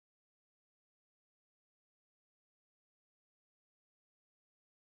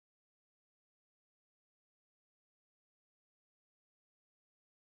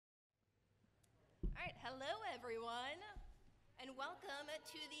right, hello everyone, and welcome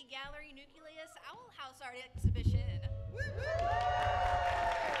to the Gallery Nucleus Owl House Art Exhibition.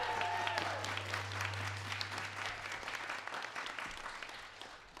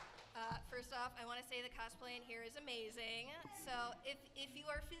 First off, I want to say the cosplay in here is amazing. So if you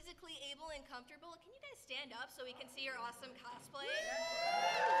are physically able and comfortable, can you guys stand up so we can see your awesome cosplay?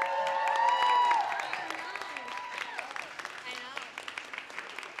 I know.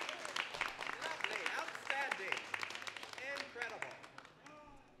 Lovely, outstanding, incredible.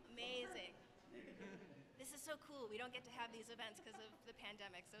 Amazing. This is so cool. We don't get to have these events because of the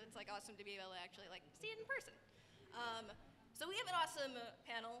pandemic, so it's like awesome to be able to actually like see it in person. So we have an awesome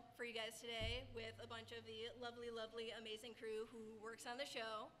panel for you guys today with a bunch of the lovely, lovely, amazing crew who works on the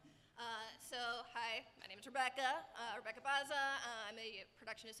show. Hi, my name is Rebecca Bozza. I'm a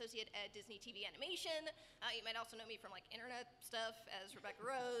production associate at Disney TV Animation. You might also know me from like internet stuff as Rebecca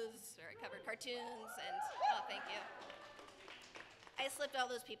Rose, where I covered cartoons, and thank you. I slipped all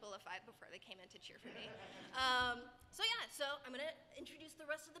those people a five before they came in to cheer for me. So I'm gonna introduce the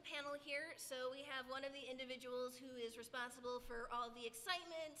rest of the panel here. So we have one of the individuals who is responsible for all the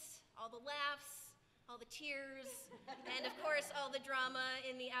excitement, all the laughs, all the tears, and of course all the drama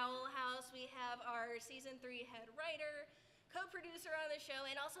in the Owl House. We have our season 3 head writer, co-producer on the show,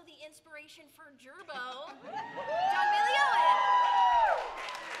 and also the inspiration for Gerbo, John Bailey Owen.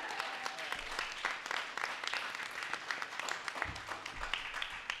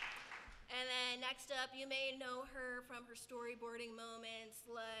 And then next up, you may know her from her storyboarding moments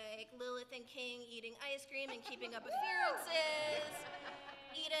like Lilith and King eating ice cream and keeping up appearances,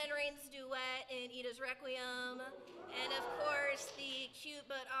 Ida and Rain's duet in Ida's Requiem, and of course, the cute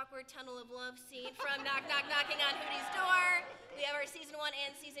but awkward tunnel of love scene from Knock Knock Knocking on Hootie's Door. We have our season 1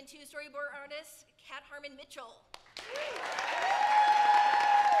 and season 2 storyboard artist, Harman-Mitchell.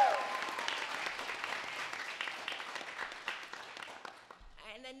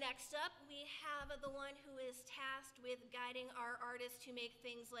 And then next up, we have the one who is tasked with guiding our artists to make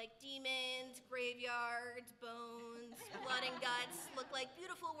things like demons, graveyards, bones, blood and guts look like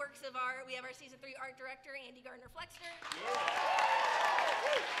beautiful works of art. We have our season 3 art director, Garner, Flexner.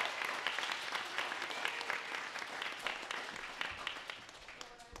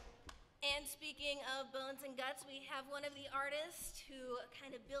 And speaking of bones and guts, we have one of the artists who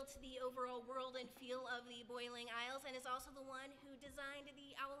kind of built the overall world and feel of the Boiling Isles and is also the one who designed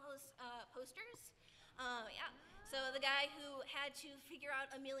the Owl House posters. So the guy who had to figure out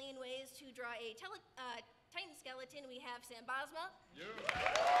a million ways to draw a Titan skeleton, we have Bosma. Yeah.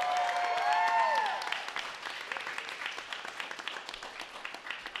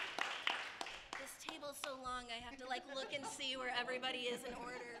 This table's so long, I have to like look and see where everybody is in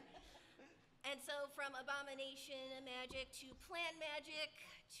order. And so from abomination magic to plant magic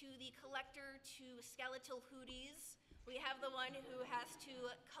to the collector to skeletal hooties, we have the one who has to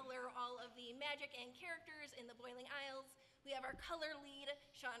color all of the magic and characters in the Boiling Isles. We have our color lead,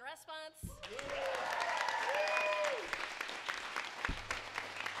 Shawn Response.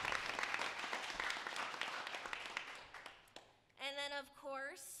 And then of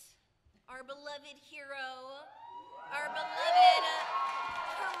course, our beloved hero, our beloved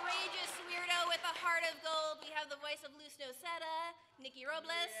courageous weirdo with a heart of gold. We have the voice of Luz Noceta, Nikki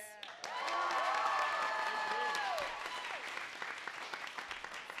Robles.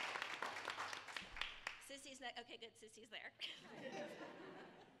 Cissy's next. Okay, good. Cissy's there.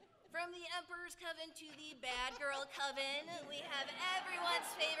 From the Emperor's Coven to the Bad Girl Coven, we have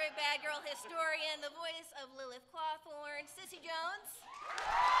everyone's favorite bad girl historian, the voice of Lilith Clawthorne, Cissy Jones.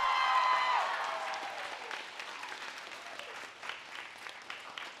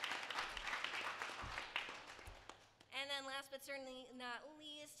 And then last but certainly not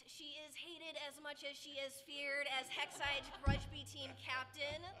least, she is hated as much as she is feared as Hexside's Grudgeby team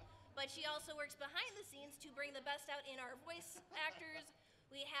captain, but she also works behind the scenes to bring the best out in our voice actors.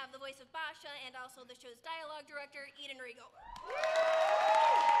 We have the voice of Boscha and also the show's dialogue director, Riegel.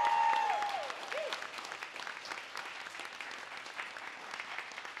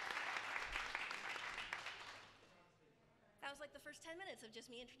 That was like the first 10 minutes of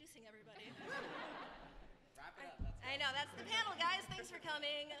just me introducing everybody. Wrap it up. I know, that's the panel, guys. Thanks for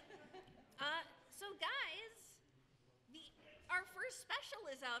coming. So guys, our first special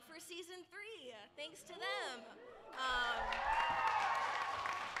is out for season 3. Thanks to them.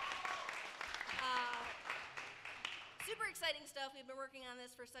 Super exciting stuff. We've been working on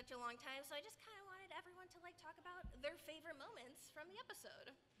this for such a long time, so I just kind of wanted everyone to like talk about their favorite moments from the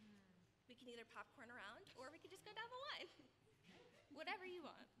episode. We can either popcorn around, or we can just go down the line. Whatever you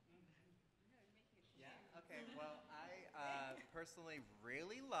want. Yeah, okay, well, I personally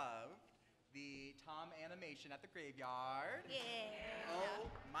really loved the Tom animation at the graveyard. Yeah. Oh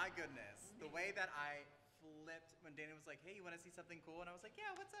my goodness. The way that I flipped when Dana was like, hey, you want to see something cool? And I was like,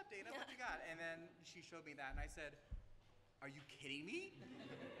 yeah, what's up, Dana? What you got? And then she showed me that, and I said, are you kidding me?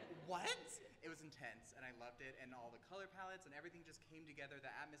 What? It was intense, and I loved it, and all the color palettes and everything just came together.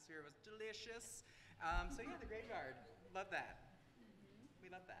 The atmosphere was delicious. So yeah, the graveyard. Love that. We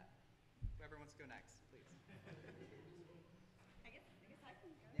love that. Whoever wants to go next, please. I guess I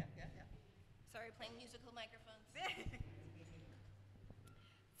can go. Yeah. Sorry, playing musical microphones.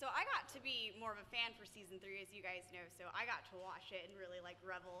 So I got to be more of a fan for season 3, as you guys know, so I got to watch it and really like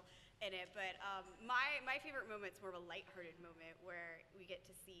revel in it. But my favorite moment's more of a lighthearted moment where we get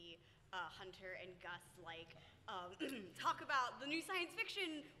to see Hunter and Gus like talk about the new science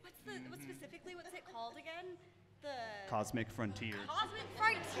fiction. What's it called again? The Cosmic Frontier. Cosmic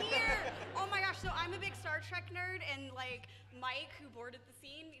Frontier! Oh my gosh, so I'm a big Star Trek nerd, and like Mike, who boarded the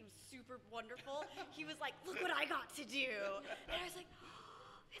scene, he was super wonderful. He was like, look what I got to do. And I was like, oh,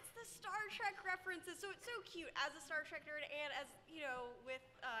 it's the Star Trek references. So it's so cute as a Star Trek nerd, and as, you know, with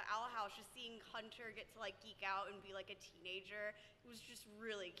Owl House, just seeing Hunter get to like geek out and be like a teenager, it was just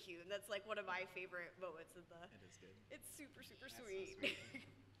really cute. And that's like one of my favorite moments of the. It is good. It's super, super sweet. So sweet.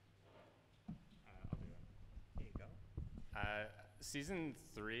 I'll do it. Here you go. Season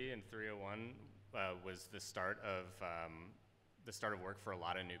 3 and 301 was the start of work for a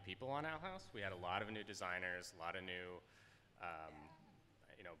lot of new people on Owl House. We had a lot of new designers, a lot of new,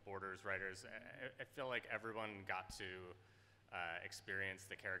 boarders, writers. I feel like everyone got to experience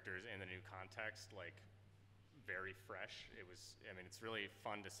the characters in the new context, like very fresh. It's really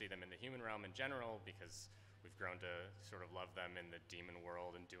fun to see them in the human realm in general because we've grown to sort of love them in the demon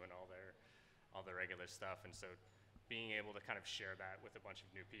world and doing all their regular stuff. And so being able to kind of share that with a bunch of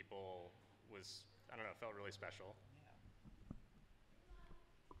new people was, I don't know, felt really special.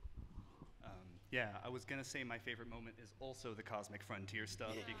 Yeah, I was gonna say my favorite moment is also the Cosmic Frontier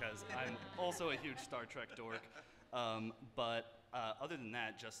stuff because I'm also a huge Star Trek dork. But other than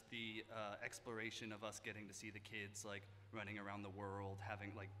that, just the exploration of us getting to see the kids like running around the world,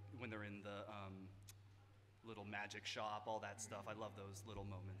 having like when they're in the little magic shop, all that stuff. I love those little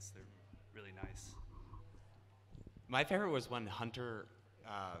moments. They're really nice. My favorite was when Hunter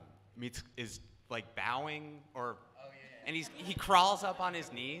is like bowing, and he crawls up on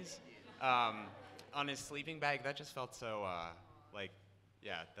his knees on his sleeping bag. That just felt so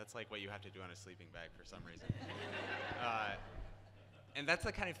that's like what you have to do on a sleeping bag for some reason. And that's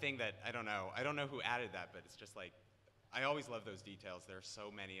the kind of thing that I don't know who added that, but it's just like I always love those details. There are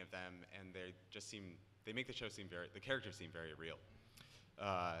so many of them, and they make the characters seem very real.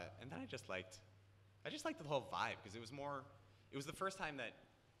 And then I just liked the whole vibe because it was the first time that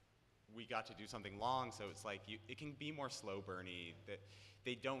we got to do something long, so it's like it can be more slow burny, that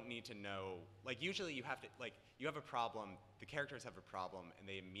they don't need to know, like usually you have a problem, the characters have a problem, and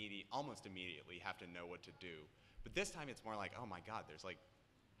they almost immediately have to know what to do. But this time it's more like, oh my God, there's like,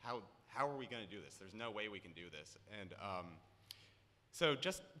 how are we gonna do this? There's no way we can do this. And so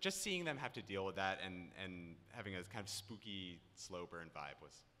just seeing them have to deal with that and having a kind of spooky, slow burn vibe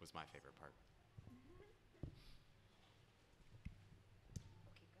was my favorite part.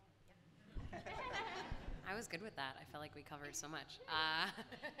 I was good with that. I felt like we covered so much.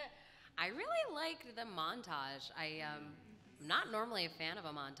 I really liked the montage. I'm not normally a fan of a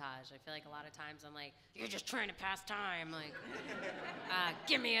montage. I feel like a lot of times I'm like, you're just trying to pass time. Like,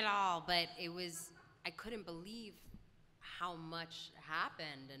 give me it all. But I couldn't believe how much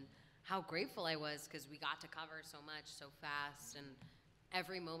happened and how grateful I was because we got to cover so much so fast, and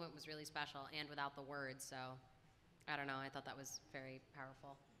every moment was really special and without the words. So I don't know. I thought that was very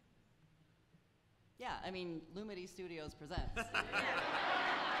powerful. Yeah, I mean, Lumity Studios presents. That's the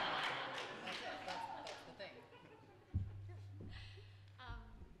thing.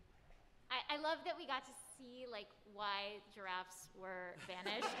 I love that we got to see like why giraffes were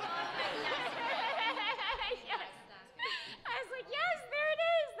vanished. Yes. I was like, yes, there it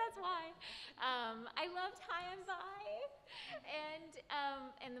is. That's why. I loved High and By,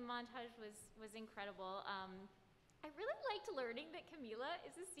 and the montage was incredible. I really liked learning that Camila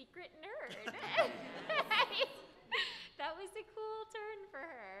is a secret nerd. That was a cool turn for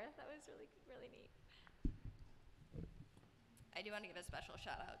her. That was really, really neat. I do want to give a special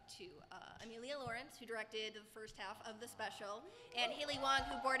shout out to Amelia Lawrence, who directed the first half of the special, and Haley Wong,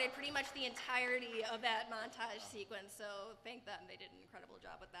 who boarded pretty much the entirety of that montage sequence. So thank them. They did an incredible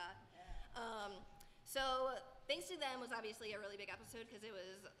job with that. So thanks to them was obviously a really big episode because it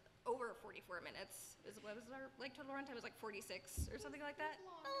was over 44 minutes. What was our total runtime? It was like 46 or something like that. A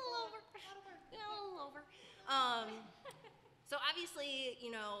little over. So obviously, you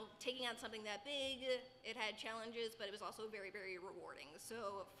know, taking on something that big, it had challenges, but it was also very, very rewarding.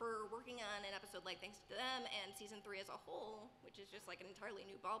 So for working on an episode like Thanks to Them and season 3 as a whole, which is just like an entirely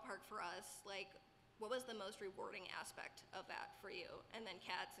new ballpark for us, like, what was the most rewarding aspect of that for you? And then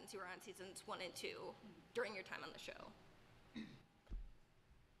Kat, since you were on seasons 1 and 2 during your time on the show.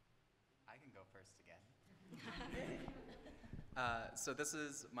 I can go first again. So this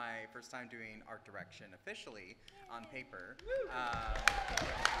is my first time doing art direction officially on paper.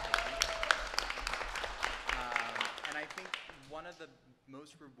 And I think one of the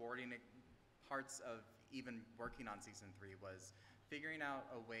most rewarding parts of even working on season 3 was figuring out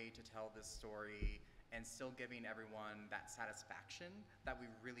a way to tell this story and still giving everyone that satisfaction that we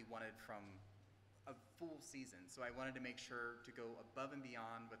really wanted from a full season. So I wanted to make sure to go above and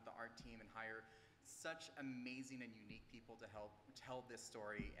beyond with the art team and hire such amazing and unique people to help tell this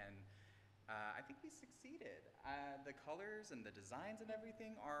story, and I think we succeeded. The colors and the designs and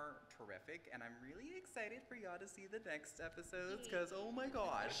everything are terrific, and I'm really excited for y'all to see the next episodes, because oh my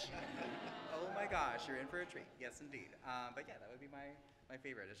gosh, you're in for a treat. Yes, indeed. But yeah, that would be my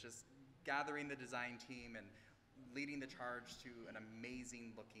favorite. It's just gathering the design team and leading the charge to an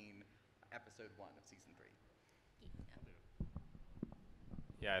amazing looking episode 1 of season 3.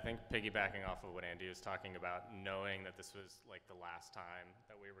 Yeah, I think piggybacking off of what Andy was talking about, knowing that this was like the last time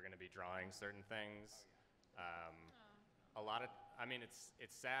that we were going to be drawing certain things, a lot of, I mean, it's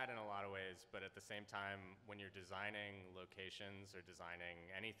sad in a lot of ways, but at the same time, when you're designing locations or designing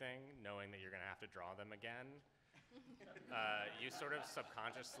anything, knowing that you're going to have to draw them again, you sort of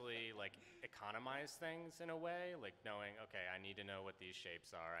subconsciously like economize things in a way, like knowing, okay, I need to know what these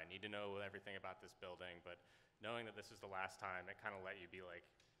shapes are, I need to know everything about this building, but knowing that this is the last time, it kind of let you be like,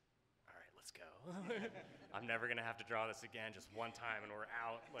 all right, let's go. I'm never gonna have to draw this again, just one time and we're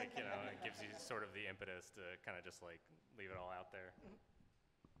out. Like, you know, it gives you sort of the impetus to kind of just like leave it all out there.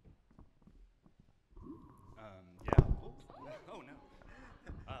 Yeah. Oops. Oh no.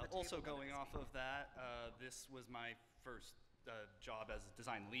 Also going off of that, this was my first job as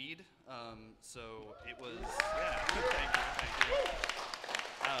design lead. So it was, yeah, thank you.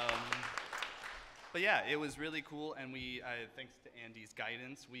 But yeah, it was really cool, and we, thanks to Andy's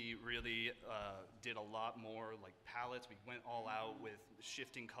guidance, we really did a lot more like palettes. We went all out with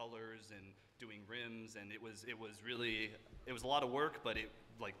shifting colors and doing rims, and it was really, it was a lot of work, but it,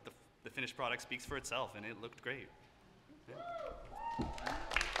 like, the finished product speaks for itself, and it looked great. Yeah.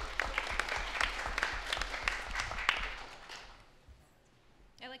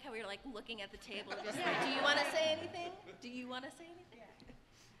 I like how we were like looking at the table, just like, do you want to say anything? Do you want to say anything?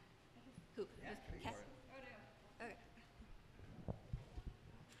 Who? Kat? Okay.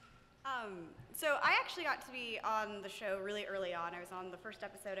 So I actually got to be on the show really early on. I was on the first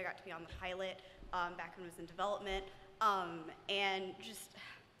episode. I got to be on the pilot back when it was in development, and just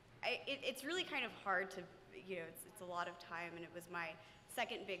it's really kind of hard to, you know, it's a lot of time, and it was my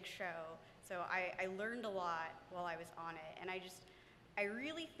second big show. So I learned a lot while I was on it, and I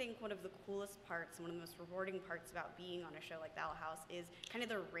really think one of the coolest parts and one of the most rewarding parts about being on a show like the Owl House is kind of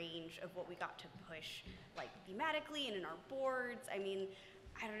the range of what we got to push, like thematically and in our boards. I mean,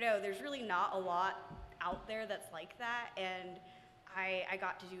 I don't know, there's really not a lot out there that's like that, and I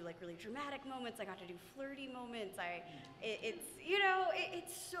got to do like really dramatic moments, I got to do flirty moments, it's, you know,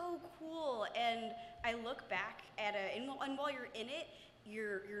 it's so cool, and I look back at it, and while you're in it,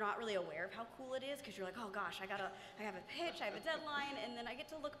 you're not really aware of how cool it is, because you're like, oh gosh, I have a pitch, I have a deadline, and then I get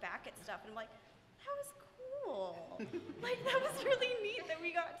to look back at stuff and I'm like, that was cool. Like, that was really neat that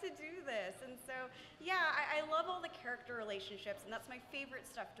we got to do this. And so, yeah, I love all the character relationships, and that's my favorite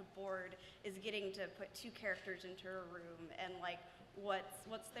stuff to board, is getting to put two characters into a room and like,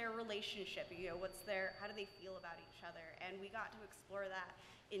 what's their relationship, you know, how do they feel about each other, and we got to explore that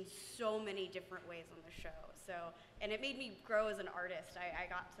in so many different ways on the show. So, and it made me grow as an artist. I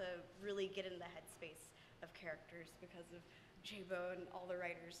got to really get in the headspace of characters because of J-Bo and all the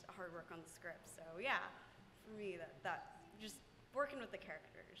writers' hard work on the script. So yeah, for me, that just working with the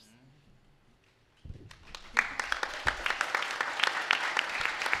characters.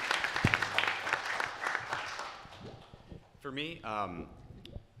 For me,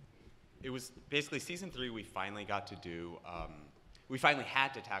 it was basically season 3. We finally got to do. We finally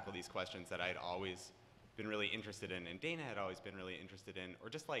had to tackle these questions that I had always been really interested in, and Dana had always been really interested in, or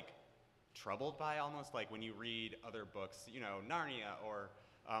just like troubled by, almost like when you read other books, you know, Narnia or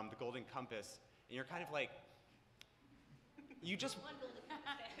The Golden Compass, and you're kind of like, you just,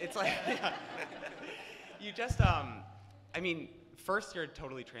 it's like, yeah. You just, I mean, first you're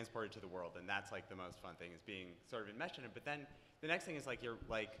totally transported to the world, and that's like the most fun thing, is being sort of enmeshed in it, but then the next thing is like, you're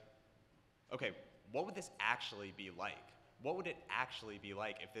like, okay, what would this actually be like? what would it actually be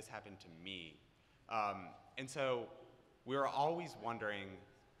like if this happened to me? And so we were always wondering,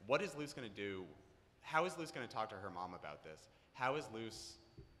 what is Luce going to do? How is Luce going to talk to her mom about this? How is Luce,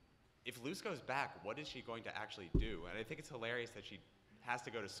 if Luce goes back, what is she going to actually do? And I think it's hilarious that she has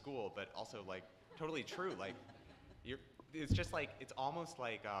to go to school, but also like totally true. Like, it's just like, it's almost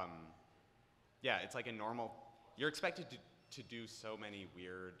like, yeah, it's like a normal, you're expected to do so many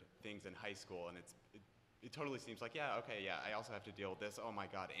weird things in high school, and it totally seems like, yeah, okay, yeah, I also have to deal with this, oh my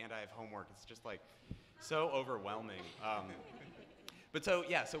God, and I have homework. It's just like so overwhelming. But so,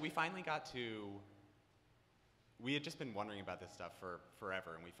 yeah, so we finally got to, we had just been wondering about this stuff for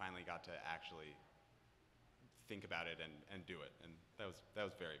forever, and we finally got to actually think about it and do it, and that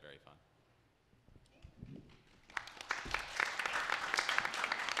was very, very fun.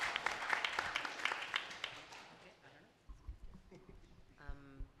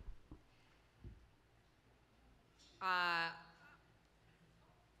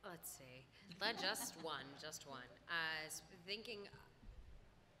 Let's see. Just one. Thinking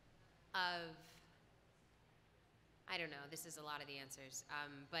of, I don't know, this is a lot of the answers,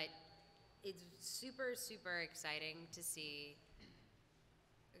 but it's super, super exciting to see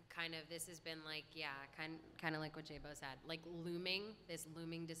kind of, this has been like, yeah, kind of like what J-Bo said, like this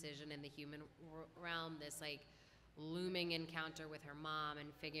looming decision in the human realm, this like looming encounter with her mom and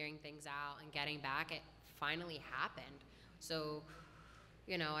figuring things out and getting back. It finally happened. So,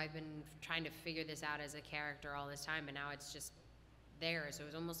 you know, I've been trying to figure this out as a character all this time, but now it's just there. So it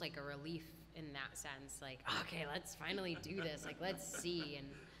was almost like a relief in that sense. Like, okay, let's finally do this. Like, let's see. And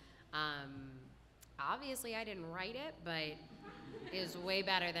obviously I didn't write it, but it was way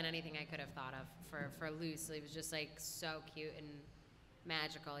better than anything I could have thought of for Luce. It was just like so cute and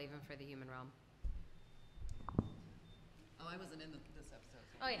magical, even for the human realm. Oh, I wasn't in this episode.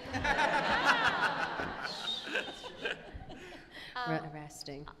 Oh, yeah.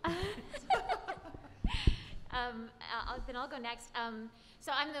 Resting. Then I'll go next.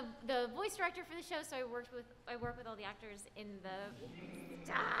 So I'm the voice director for the show. So I work with all the actors in the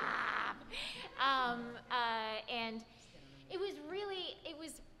stop. And it was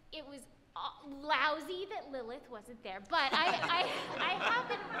lousy that Lilith wasn't there. But I have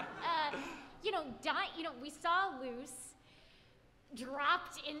been, we saw Luce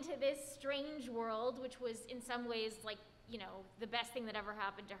dropped into this strange world, which was in some ways like, the best thing that ever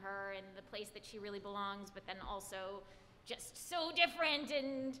happened to her and the place that she really belongs, but then also just so different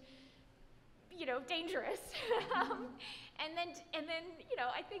and, dangerous. And then,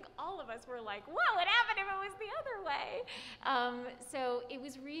 I think all of us were like, whoa, what happened if it was the other way? So it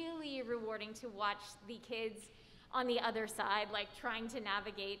was really rewarding to watch the kids on the other side, like trying to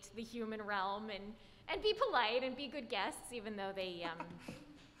navigate the human realm and be polite and be good guests, even though they,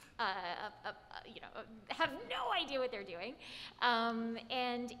 have no idea what they're doing.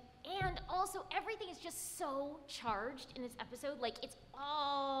 And also everything is just so charged in this episode. Like, it's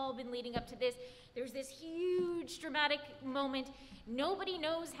all been leading up to this. There's this huge dramatic moment. Nobody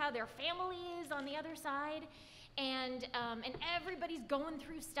knows how their family is on the other side. And everybody's going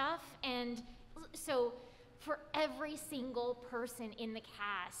through stuff. And so for every single person in the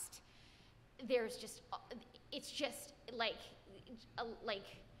cast, it's just like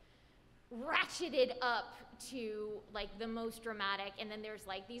ratcheted up to like the most dramatic, and then there's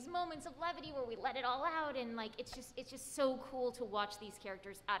like these moments of levity where we let it all out, and like it's just so cool to watch these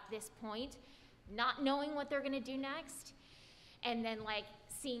characters at this point, not knowing what they're gonna do next, and then like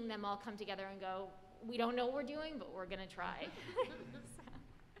seeing them all come together and go, we don't know what we're doing, but we're gonna try.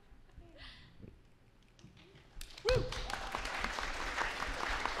 Woo!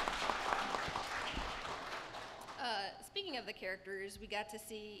 Speaking of the characters, we got to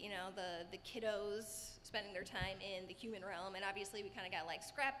see, the kiddos spending their time in the human realm, and obviously we kind of got like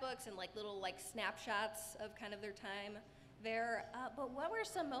scrapbooks and like little like snapshots of kind of their time there. But what were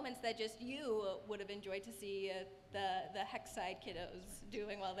some moments that just you would have enjoyed to see the Hexside kiddos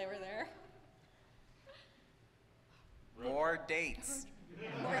doing while they were there? More dates.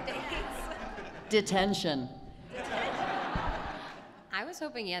 More dates. Detention. I was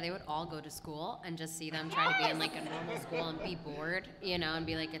hoping, they would all go to school and just see them try to be in like a normal school and be bored, and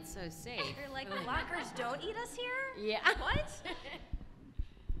be like, it's so safe. They're like, lockers don't eat us here? Yeah. What?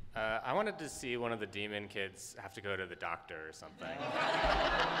 I wanted to see one of the demon kids have to go to the doctor or something.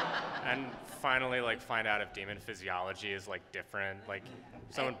 And finally, like, find out if demon physiology is, like, different. Like,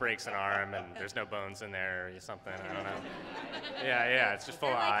 someone breaks an arm and there's no bones in there or something, I don't know. Yeah, it's just full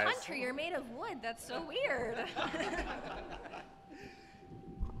of eyes. Hunter, you're made of wood. That's so weird.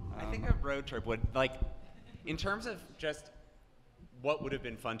 I think a road trip would, like, in terms of just what would have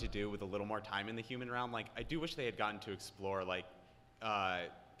been fun to do with a little more time in the human realm. Like, I do wish they had gotten to explore, like, I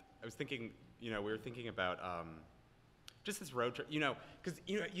was thinking, we were thinking about just this road trip, because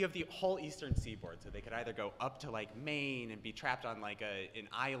you have the whole eastern seaboard, so they could either go up to like Maine and be trapped on like an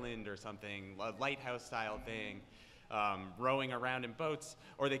island or something, a lighthouse style thing, rowing around in boats,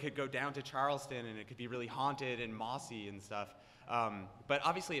 or they could go down to Charleston and it could be really haunted and mossy and stuff. But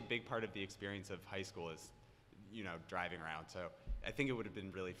obviously a big part of the experience of high school is, driving around. So I think it would have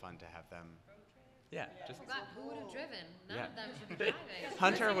been really fun to have them. Yeah, just. I forgot who would have driven. None Yeah. of them should be driving.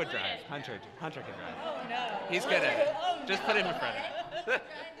 Hunter would drive. Hunter can drive. Oh no. He's good at it. Just put him in front. Yeah,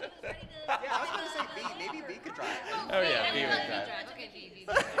 I was going to say B. Maybe B could drive. Oh yeah, B would Let me drive. drive. Okay, B.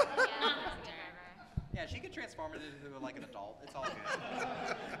 Yeah, she could transform it into like an adult. It's all good.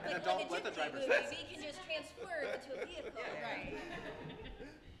 An adult with a driver's movie, license. we can just transfer it into a vehicle. Right.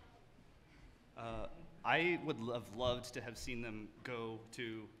 I would have loved to have seen them go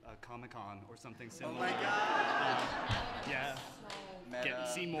to Comic-Con or something Oh similar. my God. Yeah. Meta.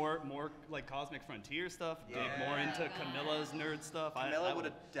 See more like Cosmic Frontier stuff. Dig more into Camilla's nerd stuff. Camilla I would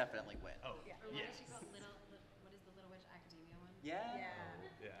have definitely win. Oh, What yes. is she called? What is the Little Witch Academia one? Yeah.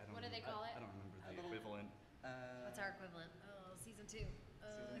 Yeah, I don't What do they remember- call it? I don't remember the equivalent. What's our equivalent? Oh, season 2.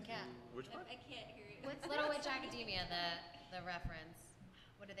 Cat. Which one? I can't hear you. What's Little Witch Academia, the reference?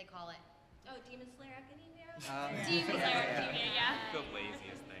 What do they call it? Oh, Demon Slayer Academia? Demon Slayer Academia, yeah. The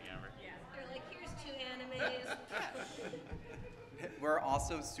laziest thing ever. They're like, here's 2 animes. We're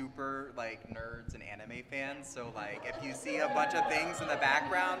also super like nerds and anime fans, so like if you see a bunch of things in the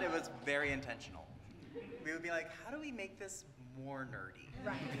background, it was very intentional. We would be like, how do we make this more nerdy?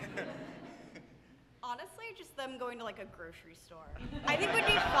 Right. Honestly, just them going to like a grocery store. I think would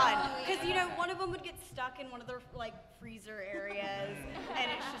be fun because one of them would get stuck in one of their like freezer areas,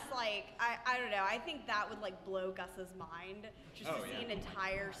 and it's just like I don't know. I think that would like blow Gus's mind just to see an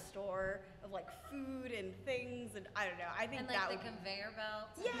entire store of like food and things, and I don't know. I think And that like would the conveyor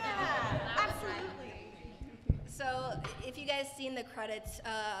belts. Yeah, That was absolutely. So, if you guys seen the credits,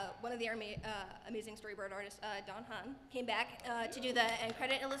 one of the amazing storyboard artists, Don Hahn, came back to do the end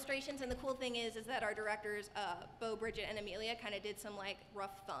credit illustrations. And the cool thing is that our directors, Bo, Bridget, and Amelia, kind of did some like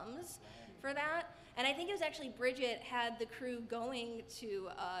rough thumbs for that. And I think it was actually Bridget had the crew going to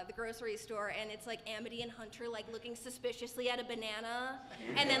the grocery store, and it's like Amity and Hunter like looking suspiciously at a banana,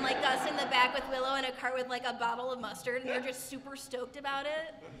 and then like Gus in the back with Willow in a cart with like a bottle of mustard, and they're just super stoked about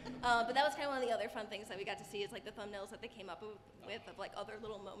it. But that was kind of one of the other fun things that we got to see is like the thumbnails that they came up with of like other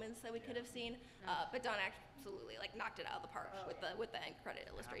little moments that we could have seen. But Don absolutely like knocked it out of the park with the end credit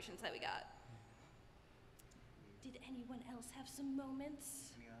illustrations that we got. Did anyone else have some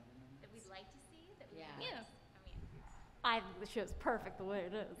moments? That we'd like to see? That we Yeah. Yeah. I think the show's perfect the way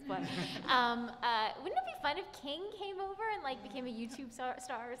it is, but wouldn't it be fun if King came over and like became a YouTube star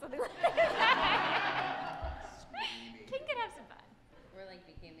or something like that? King could have some fun. Or like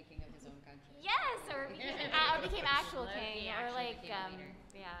became the king of his own country. Yes, or became actual king, or actually like became a leader.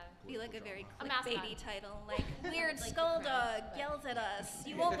 yeah. Be like a very A clickbaity mascot. title, like Weird Skull Dog yells at us.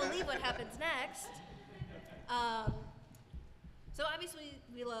 You won't believe what happens next. So obviously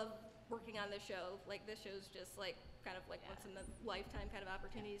we love working on this show. Like this show's just like kind of like once in a lifetime kind of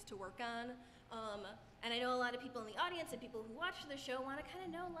opportunities to work on. And I know a lot of people in the audience and people who watch the show want to kind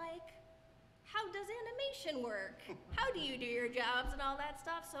of know like, how does animation work? How do you do your jobs and all that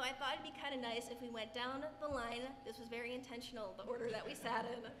stuff? So I thought it'd be kind of nice if we went down the line. This was very intentional, the order that we sat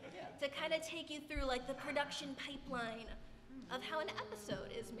in, to kind of take you through like the production pipeline of how an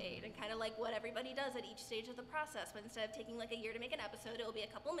episode is made and kind of like what everybody does at each stage of the process. But instead of taking like a year to make an episode, it will be a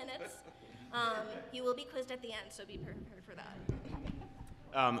couple minutes. You will be quizzed at the end, so be prepared for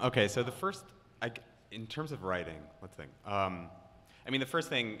that. Okay, so the first, in terms of writing, let's think. I mean, the first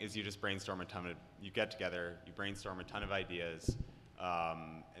thing is you just brainstorm a ton of, you get together, you brainstorm a ton of ideas,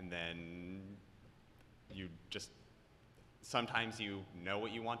 and then you just, sometimes you know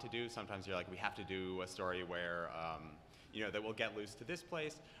what you want to do, sometimes you're like, we have to do a story where, that we'll get loose to this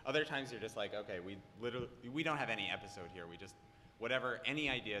place. Other times you're just like, okay, we don't have any episode here, we just, whatever, any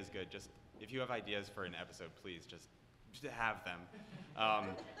idea is good, just, if you have ideas for an episode, please, just have them.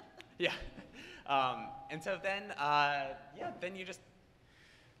 Yeah. And so then, then you just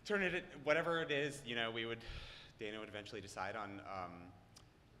turn it, whatever it is, Dana would eventually decide on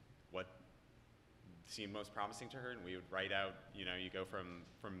what seemed most promising to her, and we would write out, you go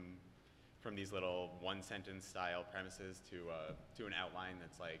from these little one-sentence style premises to an outline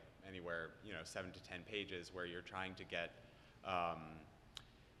that's like anywhere, 7 to 10 pages, where you're trying to get,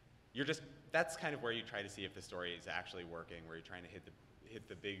 that's kind of where you try to see if the story is actually working, where you're trying to hit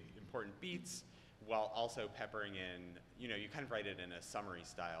the big important beats, while also peppering in, you know, you kind of write it in a summary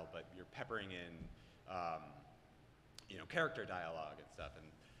style, but you're peppering in, you know, character dialogue and stuff,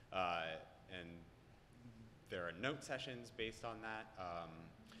 and there are note sessions based on that.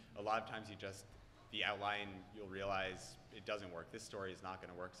 A lot of times the outline, you'll realize it doesn't work. This story is not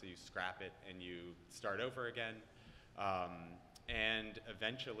going to work, so you scrap it and you start over again. And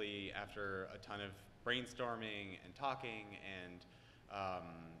eventually, after a ton of brainstorming and talking and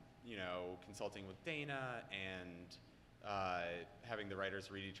you know, consulting with Dana and having the writers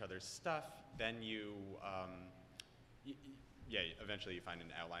read each other's stuff, then eventually you find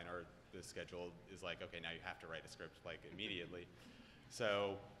an outline, or the schedule is like, okay, now you have to write a script like immediately.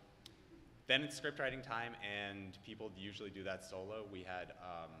 So then it's script writing time, and people usually do that solo. We had,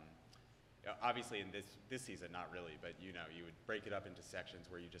 obviously in this season, not really, but you know, you would break it up into sections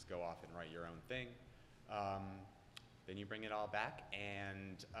where you just go off and write your own thing. Then you bring it all back,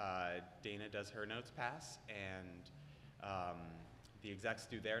 and Dana does her notes pass, and the execs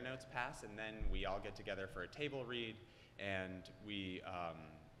do their notes pass, and then we all get together for a table read, and we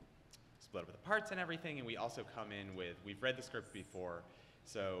split up the parts and everything, and we also come in with, we've read the script before,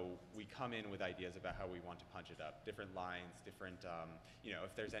 so we come in with ideas about how we want to punch it up, different lines, different, you know,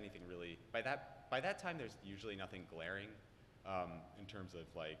 if there's anything really, by that time there's usually nothing glaring in terms of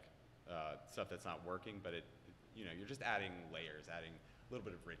like stuff that's not working, but you know, you're just adding layers, adding a little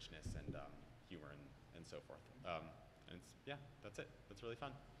bit of richness and humor and so forth. And it's, yeah, that's it. That's really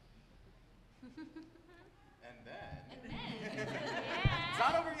fun. And then. It's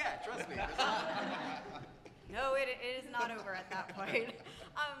not over yet, trust me. No, it is not over at that point.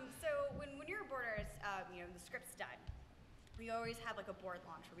 So when you're a board artist, you know, the script's done. We always have like a board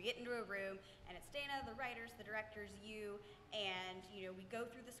launch where we get into a room and it's Dana, the writers, the directors, you, and you know, we go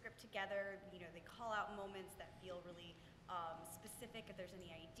through the script together. You know, they call out moments that feel really specific if there's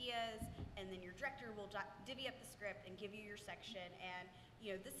any ideas, and then your director will divvy up the script and give you your section. And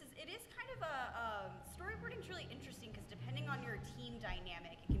you know, it is kind of storyboarding's really interesting because depending on your team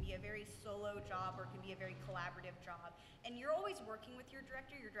dynamic, it can be a very solo job or it can be a very collaborative job. And you're always working with your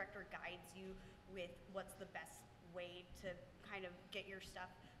director. Your director guides you with what's the best way to kind of get your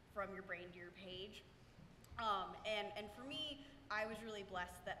stuff from your brain to your page. And for me, I was really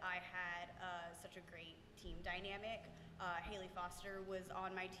blessed that I had such a great team dynamic. Haley Foster was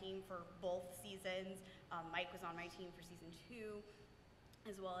on my team for both seasons. Mike was on my team for season 2,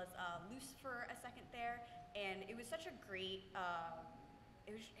 as well as Luce for a second there. And it was such a great,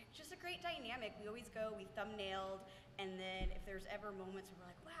 it was just a great dynamic. We always go, we thumbnailed, and then if there's ever moments where we're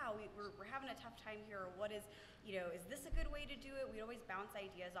like, wow, we're having a tough time here, or what is, you know, is this a good way to do it? We'd always bounce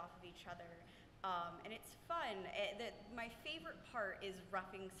ideas off of each other. And it's fun. My favorite part is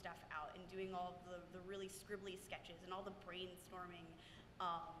roughing stuff out and doing all of the really scribbly sketches and all the brainstorming.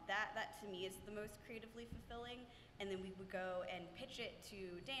 That to me is the most creatively fulfilling. And then we would go and pitch it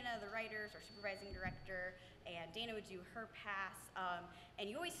to Dana, the writers, our supervising director, and Dana would do her pass. And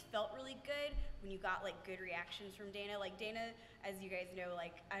you always felt really good when you got like good reactions from Dana. Like Dana, as you guys know,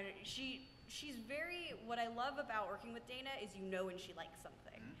 like she's very, what I love about working with Dana is you know when she likes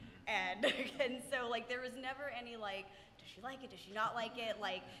something. And so like there was never any like, does she like it, does she not like it,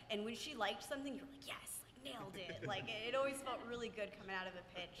 like, and when she liked something, you're like, yes, like nailed it. Like it always felt really good coming out of a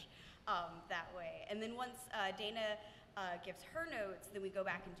pitch that way. And then once Dana gives her notes, then we go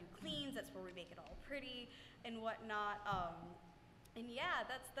back and do cleans. That's where we make it all pretty and whatnot. And yeah,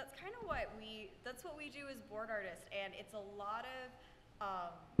 that's kind of what we do as board artists. And it's a lot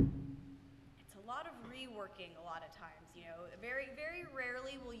of reworking a lot of times, you know. Very, very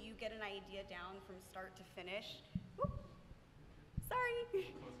rarely will you get an idea down from start to finish. Whoop.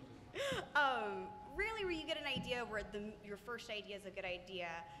 Sorry. Rarely will you get an idea where your first idea is a good idea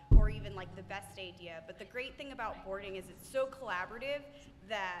or even like the best idea. But the great thing about boarding is it's so collaborative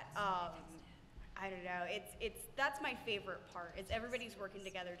that, I don't know, that's my favorite part. It's everybody's working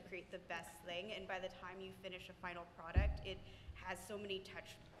together to create the best thing, and by the time you finish a final product, it has so many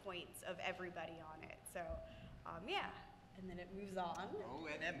touch points of everybody on it. So, yeah, and then it moves on. Oh,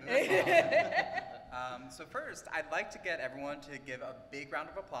 and it moves on. So first, I'd like to get everyone to give a big round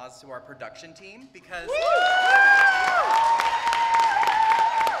of applause to our production team because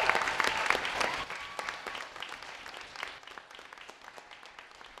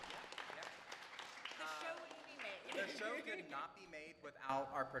the show could not be made without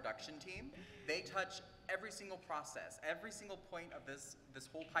our production team. They touch every single process, every single point of this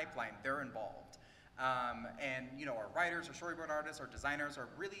whole pipeline. They're involved. And you know, our writers, our storyboard artists, our designers are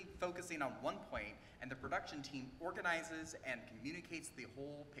really focusing on one point, and the production team organizes and communicates the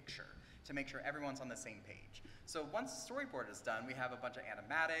whole picture. to make sure everyone's on the same page. So once storyboard is done, we have a bunch of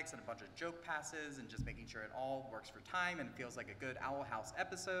animatics and a bunch of joke passes and just making sure it all works for time and feels like a good Owl House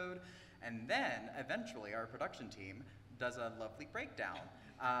episode. And then eventually our production team does a lovely breakdown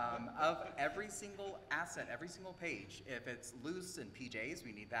of every single asset, every single page. If it's loose in PJs,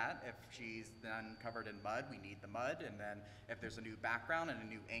 we need that. If she's then covered in mud, we need the mud. And then if there's a new background and a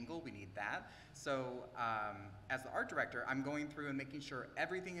new angle, we need that. So as the art director, I'm going through and making sure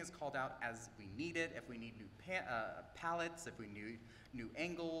everything is called out as we need it. If we need new palettes, if we need new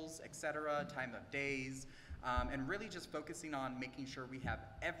angles, etc., time of days. And really just focusing on making sure we have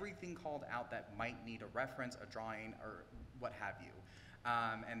everything called out that might need a reference, a drawing, or what have you.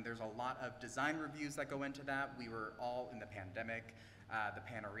 And there's a lot of design reviews that go into that. We were all in the pandemic, the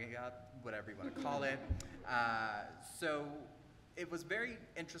panoria, whatever you want to call it. So it was very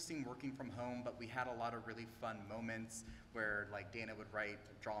interesting working from home, but we had a lot of really fun moments where like Dana would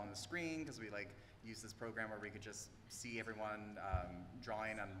draw on the screen, because we like use this program where we could just see everyone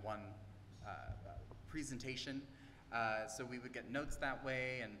drawing on one presentation. So we would get notes that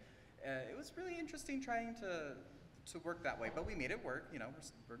way, and it was really interesting trying to work that way, but we made it work. You know,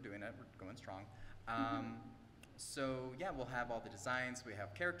 we're doing it, we're going strong. So yeah, we'll have all the designs. We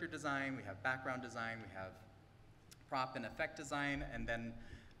have character design, we have background design, we have prop and effect design, and then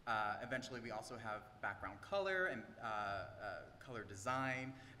eventually we also have background color and color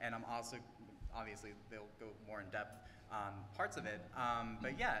design, and I'm also, obviously they'll go more in depth on parts of it,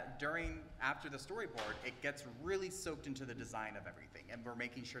 but yeah, after the storyboard, it gets really soaked into the design of everything, and we're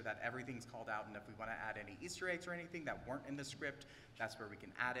making sure that everything's called out, and if we want to add any Easter eggs or anything that weren't in the script, that's where we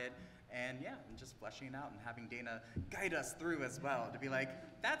can add it, and yeah, and just fleshing it out and having Dana guide us through as well, to be like,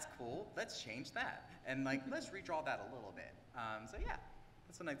 that's cool, let's change that, and like, let's redraw that a little bit. So yeah,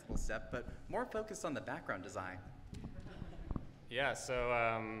 that's a nice little step, but more focused on the background design. Yeah, so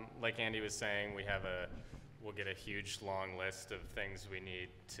like Andy was saying, we'll get a huge long list of things we need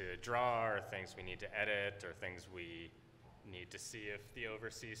to draw, or things we need to edit, or things we need to see if the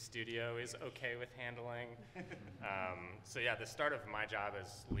overseas studio is okay with handling. So yeah, the start of my job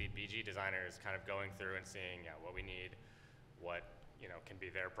as lead BG designer is kind of going through and seeing what we need, what can be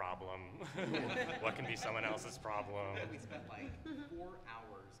their problem, what can be someone else's problem. We spent like 4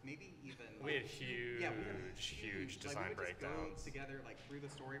 hours, maybe even. We had huge design breakdowns. Go together like through the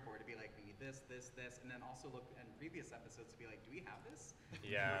storyboard to be like, we need this, and then also look in previous episodes to be like, do we have this?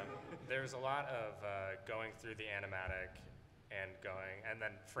 Yeah, there's a lot of going through the animatic and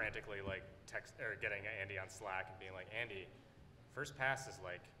then frantically like getting Andy on Slack and being like, Andy, first pass is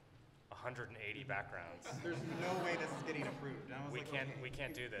like 180 backgrounds. There's no way this is getting approved. And I was we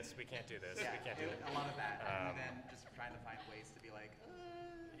can't do this. We can't do this. Yeah, we can't do it. A lot of that, and then just trying to find ways to be like,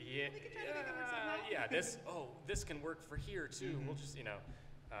 we can try to make it work somehow. This can work for here too. We'll just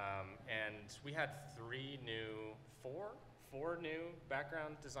and we had four new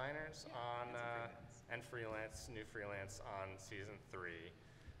background designers on and new freelance on season 3.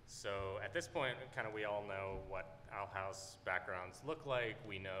 So at this point, kind of we all know what Owl House backgrounds look like.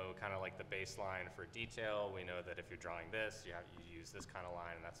 We know kind of like the baseline for detail. We know that if you're drawing this, you use this kind of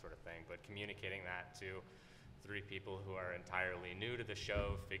line and that sort of thing. But communicating that to 3 people who are entirely new to the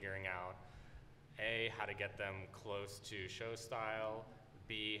show, figuring out A, how to get them close to show style,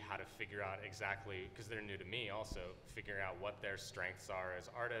 B, how to figure out exactly, because they're new to me also, figuring out what their strengths are as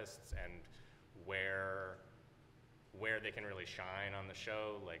artists and where they can really shine on the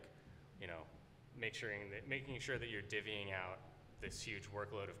show, like, making sure that you're divvying out this huge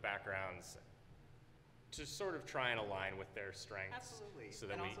workload of backgrounds to sort of try and align with their strengths. Absolutely. So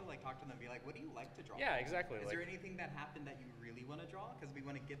that and also like talk to them and be like, what do you like to draw? Yeah, exactly. Is there anything that happened that you really want to draw? Because we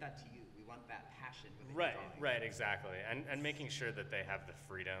want to get that to you. We want that passion within Right, drawing. right, exactly. And making sure that they have the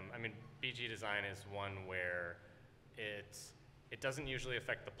freedom. I mean, BG design is one where it doesn't usually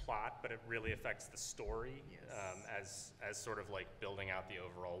affect the plot, but it really affects the story. Yes. As sort of like building out the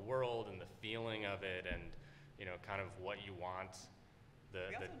overall world and the feeling of it, and kind of what you want the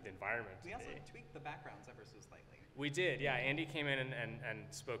environment to be. We also tweaked the backgrounds ever so slightly. We did, yeah. Andy came in and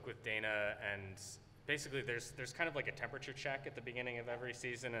spoke with Dana, and basically there's kind of like a temperature check at the beginning of every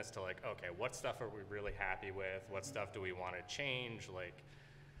season as to like, okay, what stuff are we really happy with? What stuff do we want to change? Like,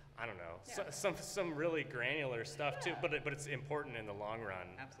 I don't know, some really granular stuff too, but it's important in the long run.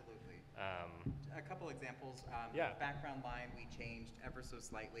 Absolutely. A couple examples. Yeah. The background line we changed ever so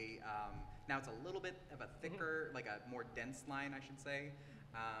slightly. Now it's a little bit of a thicker, like a more dense line, I should say.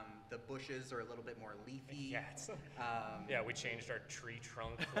 The bushes are a little bit more leafy. Yeah, we changed our tree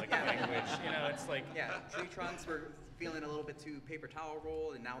trunk language. It's like tree trunks were feeling a little bit too paper towel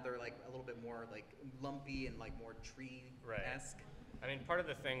roll, and now they're like a little bit more like lumpy and like more tree-esque. I mean, part of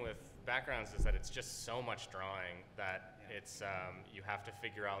the thing with backgrounds is that it's just so much drawing that it's you have to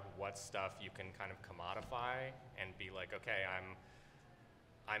figure out what stuff you can kind of commodify and be like, okay,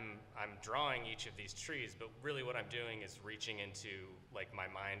 I'm drawing each of these trees, but really what I'm doing is reaching into like my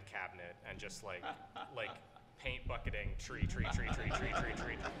mind cabinet and just like paint bucketing tree.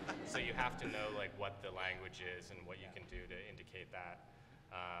 So you have to know like what the language is and what you can do to indicate that.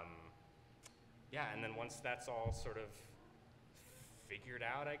 Yeah, and then once that's all sort of figured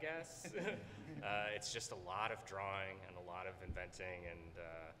out, I guess, it's just a lot of drawing and a lot of inventing,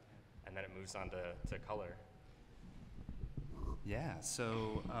 and then it moves on to color. Yeah,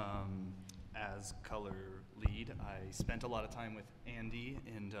 so as color lead, I spent a lot of time with Andy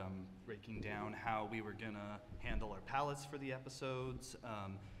and breaking down how we were gonna handle our palettes for the episodes,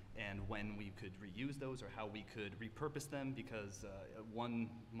 and when we could reuse those or how we could repurpose them, because one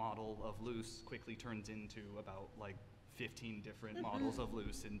model of Loose quickly turns into about like 15 different models of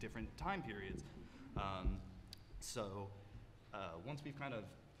Loose in different time periods. So once we've kind of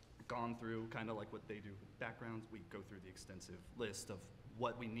gone through kind of like what they do with backgrounds, we go through the extensive list of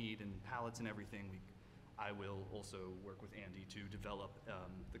what we need and palettes and everything. I will also work with Andy to develop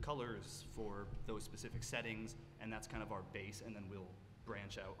the colors for those specific settings, and that's kind of our base, and then we'll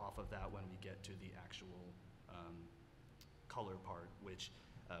branch out off of that when we get to the actual color part, which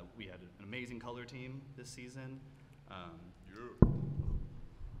we had an amazing color team this season.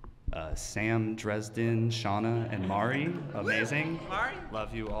 Sam, Dresden, Shauna, and Mari, amazing. Mari?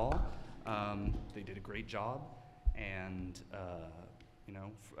 Love you all. They did a great job, and you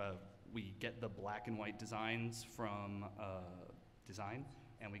know, we get the black and white designs from design,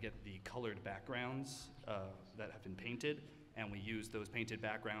 and we get the colored backgrounds that have been painted, and we use those painted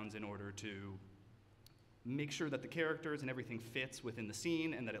backgrounds in order to make sure that the characters and everything fits within the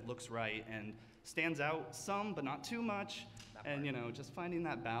scene and that it looks right and stands out some, but not too much. And you know, just finding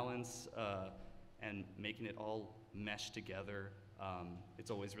that balance and making it all mesh together. It's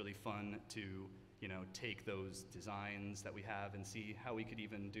always really fun to, you know, take those designs that we have and see how we could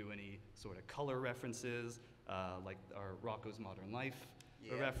even do any sort of color references, like our Rocco's Modern Life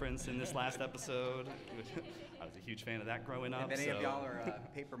reference in this last episode. I was a huge fan of that growing up. If any of y'all are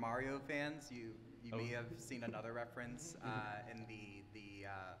Paper Mario fans, you may have seen another reference in the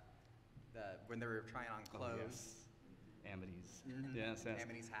when they were trying on clothes. Oh, yes. Amity's. Yes, yes.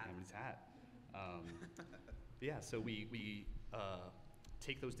 Amity's hat. Amity's hat. Yeah, so we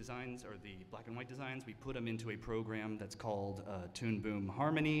take those designs, or the black and white designs, we put them into a program that's called Toon Boom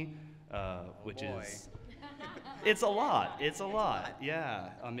Harmony, which is, it's a lot, yeah.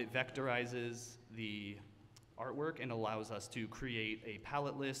 It vectorizes the artwork and allows us to create a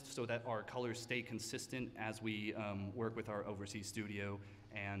palette list so that our colors stay consistent as we work with our overseas studio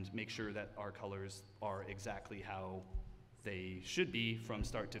and make sure that our colors are exactly how they should be from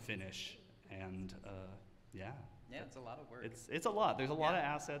start to finish. And yeah. Yeah, it's a lot of work. It's a lot. There's a lot of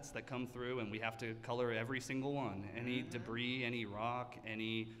assets that come through, and we have to color every single one. Any debris, any rock,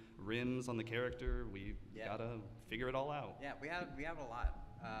 any rims on the character, we gotta figure it all out. Yeah, we have a lot.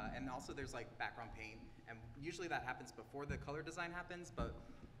 And also there's like background paint, and usually that happens before the color design happens, but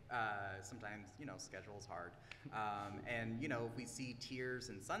sometimes, you know, schedule's hard. And, you know, if we see tears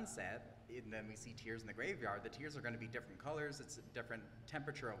in Sunset, and then we see tears in the Graveyard, the tears are going to be different colors, it's a different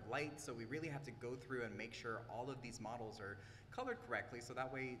temperature of light, so we really have to go through and make sure all of these models are colored correctly, so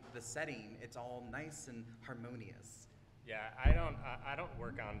that way the setting, it's all nice and harmonious. Yeah, I don't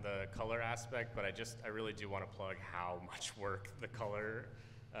work on the color aspect, but I really do want to plug how much work the color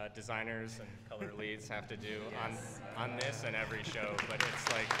designers and color leads have to do on this and every show. But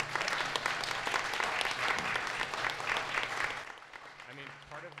it's like, I mean,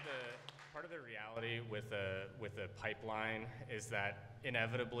 part of the reality with a pipeline is that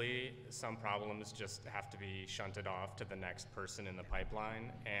inevitably some problems just have to be shunted off to the next person in the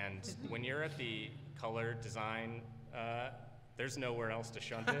pipeline. And when you're at the color design, there's nowhere else to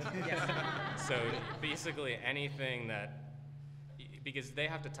shunt it. So basically anything that, because they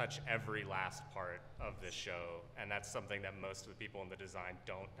have to touch every last part of this show, and that's something that most of the people in the design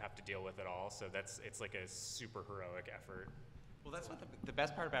don't have to deal with at all. So it's like a super heroic effort. Well, that's what the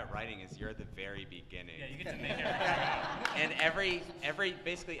best part about writing is you're at the very beginning. Yeah, you get to make everything. And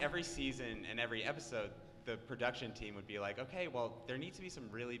basically every season and every episode, the production team would be like, okay, well, there needs to be some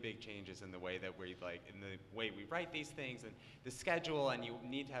really big changes in the way that in the way we write these things and the schedule, and you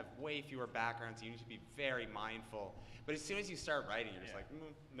need to have way fewer backgrounds. You need to be very mindful. But as soon as you start writing, you're just like,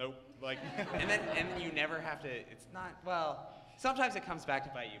 nope. Like, and then you never have to. It's not, well. Sometimes it comes back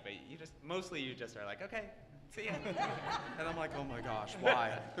to bite you, but mostly you just are like, okay, see ya. And I'm like, oh my gosh,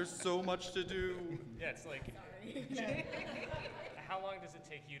 why? There's so much to do. Yeah, it's like, how long does it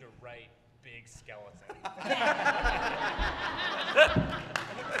take you to write big skeleton?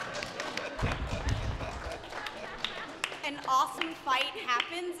 An awesome fight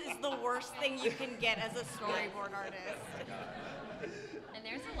happens is the worst thing you can get as a storyboard artist. And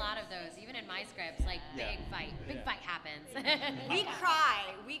there's a lot of those, even in my scripts, like big fight happens. We cry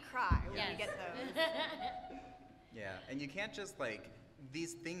when we get those. Yeah, and you can't just like,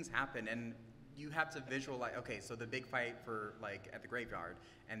 these things happen and you have to visualize, okay, so the big fight for like at the graveyard,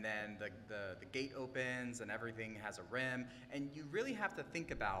 and then the gate opens and everything has a rim, and you really have to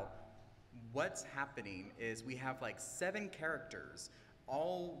think about what's happening is we have like 7 characters,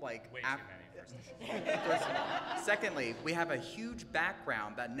 all like Way too many, first of all. Secondly, we have a huge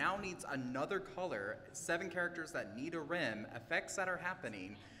background that now needs another color, 7 characters that need a rim, effects that are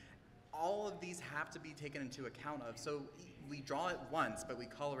happening. All of these have to be taken into account of. So we draw it once, but we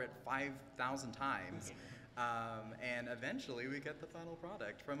color it 5,000 times. And eventually we get the final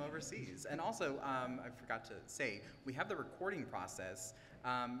product from overseas. And also, I forgot to say, we have the recording process.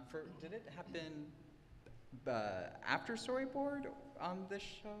 Did it happen after Storyboard on this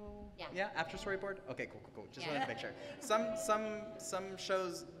show? Yeah. Yeah, after Storyboard? Okay, cool. Just wanted to make sure. Some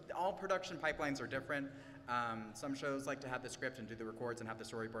shows, all production pipelines are different. Some shows like to have the script and do the records and have the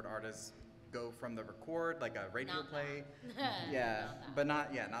storyboard artists go from the record, like a radio Not play. that. Yeah, Not that. but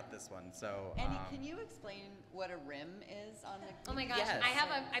not this one. So. Andy, can you explain what a rim is on the? Oh my gosh, Yes.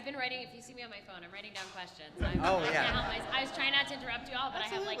 I've been writing, if you see me on my phone, I'm writing down questions. Oh, I yeah. can't help myself. I was trying not to interrupt you all, but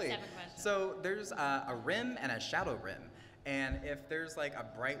Absolutely. I have like 7 questions. So there's a rim and a shadow rim. And if there's like a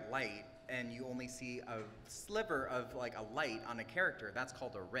bright light and you only see a sliver of like a light on a character, that's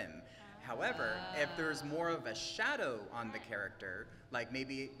called a rim. However, if there's more of a shadow on the character, like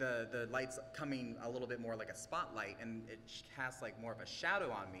maybe the light's coming a little bit more like a spotlight and it casts like more of a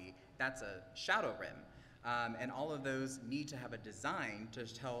shadow on me, that's a shadow rim. And all of those need to have a design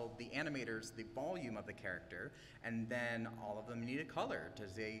to tell the animators the volume of the character, and then all of them need a color to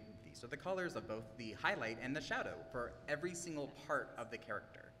say these are the colors of both the highlight and the shadow for every single part of the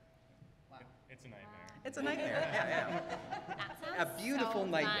character. It's a nightmare. It's a nightmare, yeah. That A sounds beautiful so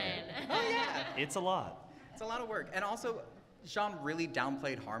nightmare. fun. Oh yeah. It's a lot. It's a lot of work. And also, Shawn really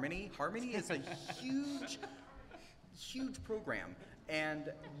downplayed Harmony. Harmony is a huge program.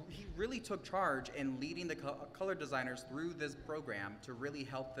 And he really took charge in leading the color designers through this program to really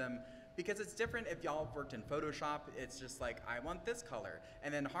help them, because it's different if y'all worked in Photoshop. It's just like, I want this color.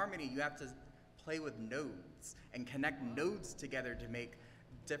 And then Harmony, you have to play with nodes and connect nodes together to make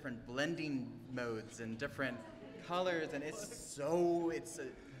different blending modes and different colors, and it's a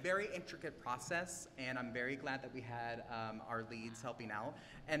very intricate process, and I'm very glad that we had our leads helping out.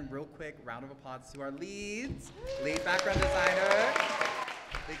 And real quick, round of applause to our leads. Lead background designer,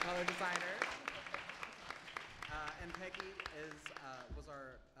 lead color designer. And Peggy was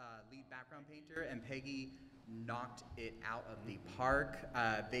our lead background painter, and Peggy knocked it out of the park.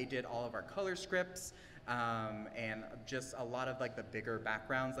 They did all of our color scripts, and just a lot of like the bigger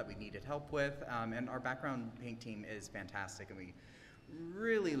backgrounds that we needed help with. And our background paint team is fantastic, and we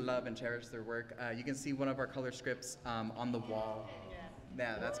really love and cherish their work. You can see one of our color scripts on the wall.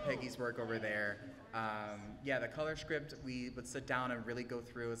 Yeah, that's Peggy's work over there. Yeah, the color script, we would sit down and really go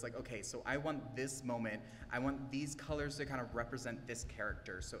through. It's like, okay, so I want this moment. I want these colors to kind of represent this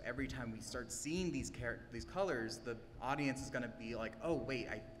character. So every time we start seeing these colors, the audience is going to be like, oh, wait,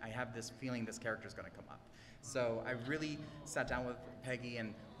 I have this feeling this character is going to come up. So I really sat down with Peggy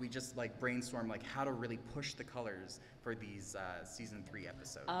and we just like brainstormed like how to really push the colors for these season 3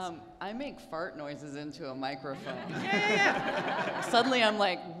 episodes. I make fart noises into a microphone. Yeah. Suddenly I'm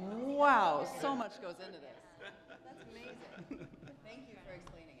like, wow, so much goes into this. That's amazing. Thank you for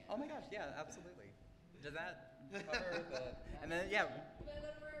explaining it. Oh my gosh, yeah, absolutely. Does that cover the, and then, yeah,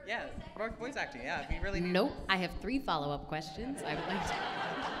 voice acting, yeah, if you really need. Nope, I have 3 follow-up questions I would like to.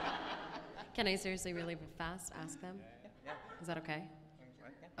 Can I seriously really fast ask them? Yeah. Is that okay?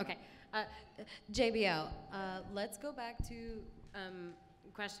 Yeah. Okay. JBL, let's go back to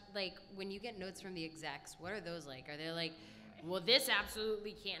question, like when you get notes from the execs, what are those like? Are they like, well, this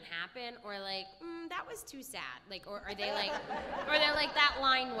absolutely can't happen, or like, that was too sad, like, or are they like, or they're like, that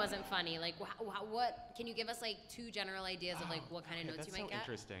line wasn't funny, like, what? Can you give us like 2 general ideas of like what kind of notes you might get? That's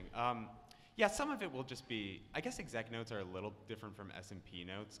so interesting. Yeah, some of it will just be, I guess exec notes are a little different from S&P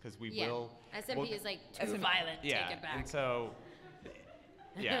notes, because we will. S&P is like too violent, yeah, take it back. and so,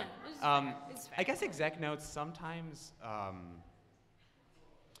 yeah. It's fair. I guess exec notes sometimes,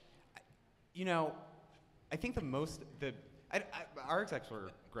 you know, I think our execs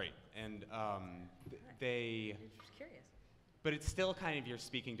were great, and they, I'm just curious. but it's still kind of you're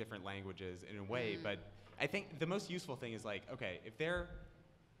speaking different languages in a way, but I think the most useful thing is like, okay, if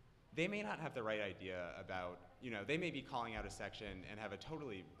they may not have the right idea about, they may be calling out a section and have a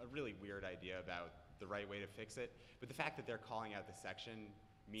really weird idea about the right way to fix it, but the fact that they're calling out the section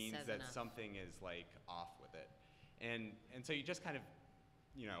means Says that enough. something is like off with it. And so you just kind of,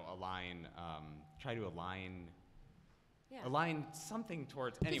 try to align something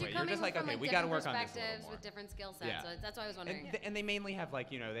towards, 'Cause anyway, you're you're coming just like, from, okay, we different gotta work on this a little perspectives more. with different skill sets, Yeah. so that's why I was wondering. And they mainly have like,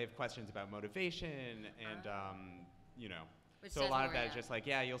 they have questions about motivation and, Which so a says lot of more, that is yeah. just like,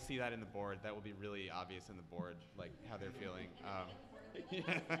 yeah, you'll see that in the board. That will be really obvious in the board, like how they're feeling.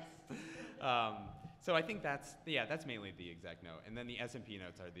 So I think that's mainly the exec note. And then the S&P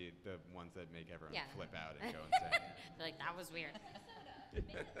notes are the ones that make everyone Yeah. flip out and go insane. They're like, that was weird.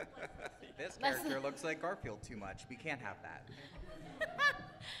 This character looks like Garfield too much. We can't have that.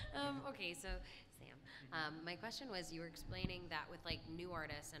 Okay, so Sam, my question was, you were explaining that with like new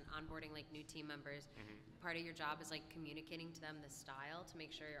artists and onboarding like new team members, part of your job is like communicating to them the style to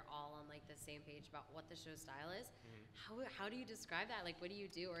make sure you're all on like the same page about what the show's style is. How do you describe that? Like, what do you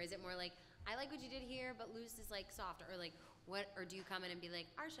do? Or is it more like, I like what you did here, but loose is like softer, or like what? Or do you come in and be like,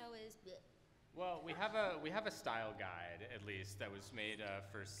 our show is bleh. Well, we have a style guide, at least, that was made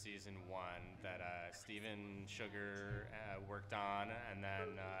for season 1 that Steven Sugar worked on, and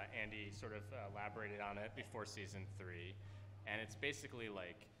then Andy sort of elaborated on it before season 3. And it's basically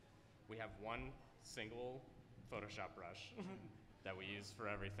like, we have one single Photoshop brush that we use for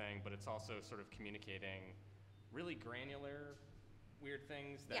everything, but it's also sort of communicating really granular, weird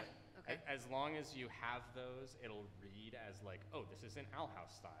things that, as long as you have those, it'll read as like, oh, this is an Owl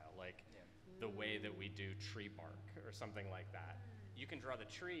House style, like the way that we do tree bark or something like that. You can draw the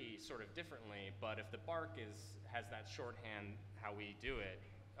tree sort of differently, but if the bark has that shorthand how we do it,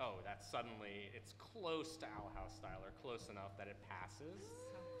 oh, that's suddenly, it's close to Owl House style or close enough that it passes.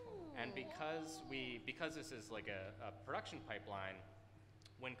 And because this is like a production pipeline,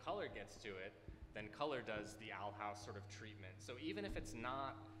 when color gets to it, then color does the Owl House sort of treatment. So even if it's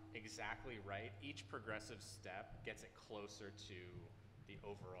not exactly right, each progressive step gets it closer to the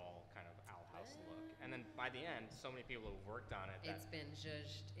overall kind of Owl House look. And then by the end, so many people have worked on it that It's been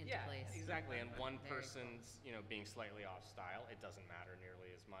zhuzhed into yeah, place. exactly. And one Very person's, being slightly off style, it doesn't matter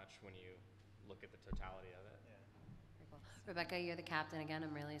nearly as much when you look at the totality of it. Very cool. Rebecca, you're the captain again.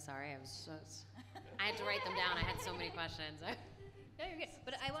 I'm really sorry. I had to write them down. I had so many questions. No, you're good.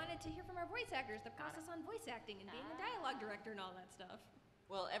 But I wanted to hear from our voice actors, the process on voice acting and being a dialogue director and all that stuff.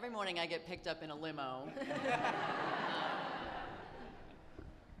 Well, every morning I get picked up in a limo.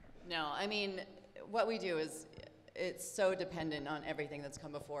 No, I mean, what we do is, it's so dependent on everything that's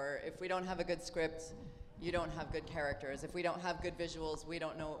come before. If we don't have a good script, you don't have good characters. If we don't have good visuals, we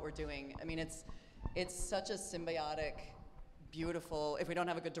don't know what we're doing. I mean, it's such a symbiotic, beautiful, if we don't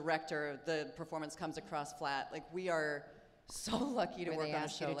have a good director, the performance comes across flat. Like, we are so lucky to Where work they on a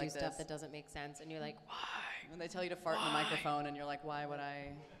ask you show to do like stuff this. that doesn't make sense, and you're like, why? When they tell you to fart in the microphone, and you're like, why would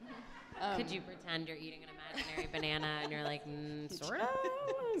I? Could you pretend you're eating an imaginary banana, and you're like, sort of?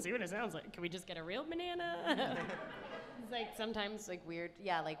 See what it sounds like. Can we just get a real banana? It's like sometimes like weird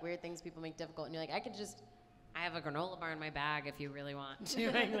things people make difficult, and you're like, I have a granola bar in my bag if you really want to.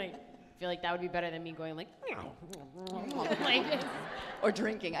 I feel like that would be better than me going like, like Or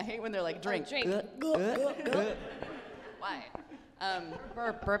drinking. I hate when they're like, drink. drink. Why?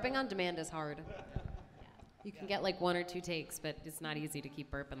 Burping on demand is hard. You can get like 1 or 2 takes, but it's not easy to keep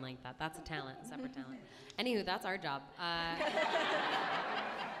burping like that. That's a talent, a separate talent. Anywho, that's our job.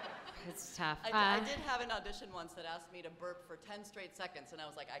 It's tough. I did have an audition once that asked me to burp for 10 straight seconds, and I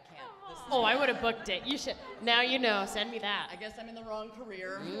was like, I can't. This is I would have booked it. You should. Now you know. Send me that. I guess I'm in the wrong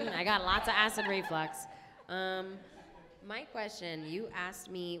career. I got lots of acid reflux. My question, you asked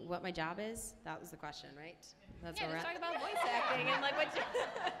me what my job is. That was the question, right? That's Yeah, where let's we're talk at. about voice acting and like what you...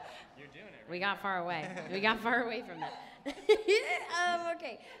 You're doing it. We got far away. From that.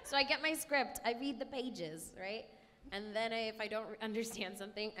 Okay, so I get my script. I read the pages, right? And then if I don't understand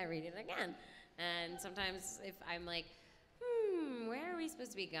something, I read it again. And sometimes if I'm like, where are we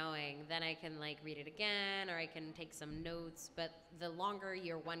supposed to be going? Then I can like read it again, or I can take some notes. But the longer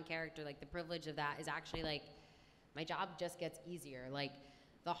you're one character, like the privilege of that is actually like, my job just gets easier. Like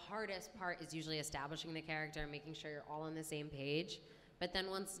the hardest part is usually establishing the character and making sure you're all on the same page. But then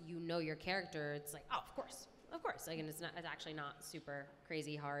once you know your character, it's like, oh, of course. Like, and it's actually not super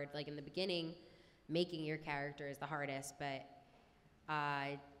crazy hard. Like in the beginning, making your character is the hardest, but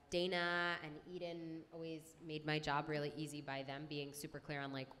Dana and Eden always made my job really easy by them being super clear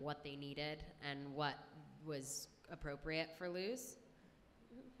on like what they needed and what was appropriate for Luz.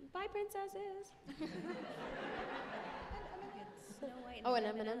 Bye, princesses. Snow White. Oh, and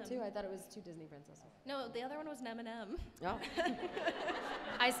M&M too? I thought it was 2 Disney princesses. No, the other one was an M&M. Oh.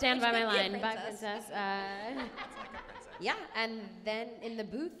 I stand by my Which could line. be a Bye, princess. princess. Yeah, and then in the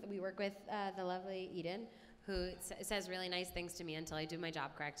booth, we work with the lovely Eden, who says really nice things to me until I do my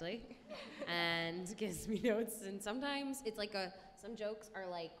job correctly, and gives me notes. And sometimes it's like some jokes are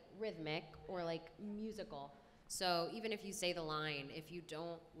like rhythmic or like musical. So even if you say the line, if you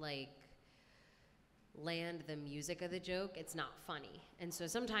don't like land the music of the joke, it's not funny. And so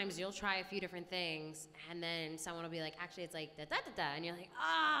sometimes you'll try a few different things, and then someone will be like, actually, it's like da da da da, and you're like,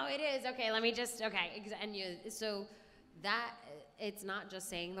 oh, it is. Okay, let me just and so that it's not just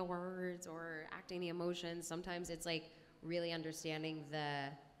saying the words or acting the emotions. Sometimes it's like really understanding the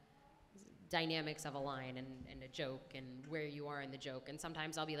dynamics of a line and a joke and where you are in the joke. And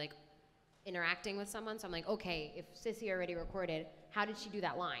sometimes I'll be like interacting with someone, so I'm like, okay, if Cissy already recorded, how did she do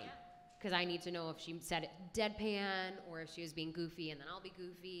that line? Because I need to know if she said it deadpan or if she was being goofy, and then I'll be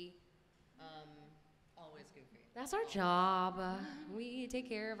goofy. Always goofy. That's our job. We take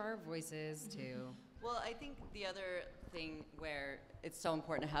care of our voices too. Well, I think the other thing where it's so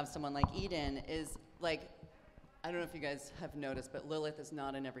important to have someone like Eden is like, I don't know if you guys have noticed, but Lilith is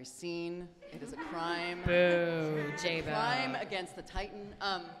not in every scene. It is a crime. Boo, J-Bo. Crime against the Titan.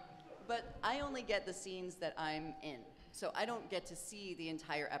 But I only get the scenes that I'm in. So I don't get to see the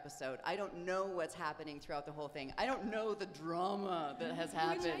entire episode. I don't know what's happening throughout the whole thing. I don't know the drama that has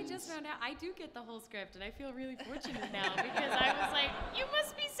happened. Which I just found out. I do get the whole script, and I feel really fortunate now because I was like, you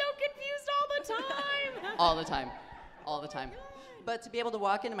must be so confused all the time. All the time. All the time. But to be able to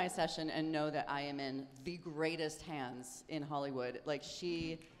walk into my session and know that I am in the greatest hands in Hollywood, like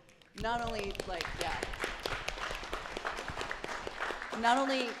she not only not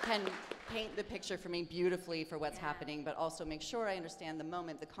only can paint the picture for me beautifully for what's happening, but also make sure I understand the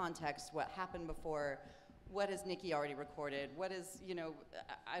moment, the context, what happened before, what has Nikki already recorded, what is,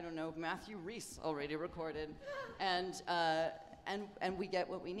 I don't know, Matthew Reese already recorded, and we get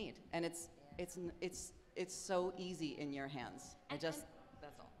what we need, and it's so easy in your hands. That's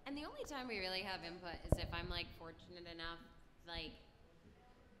all. And the only time we really have input is if I'm like fortunate enough, like,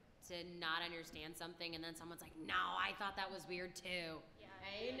 to not understand something, and then someone's like, "No, I thought that was weird too."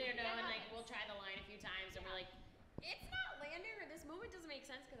 And like we'll try the line a few times, and we're like, "It's not landing, or this moment doesn't make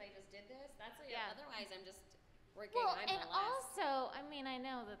sense because I just did this." That's like, otherwise I'm just working. Well, I'm and the last. also, I mean, I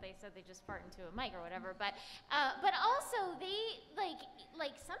know that they said they just fart into a mic or whatever, but also they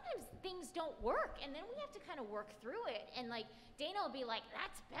like sometimes things don't work, and then we have to kind of work through it. And like Dana will be like,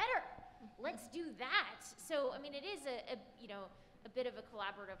 "That's better. Let's do that." So I mean, it is a bit of a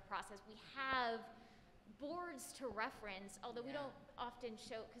collaborative process. We have boards to reference, although we don't often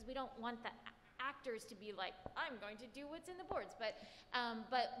show, because we don't want the actors to be like, I'm going to do what's in the boards.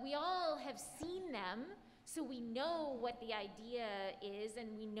 But we all have seen them, so we know what the idea is, and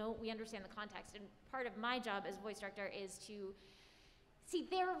we understand the context. And part of my job as voice director is to see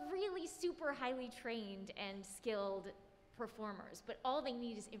they're really super highly trained and skilled performers, but all they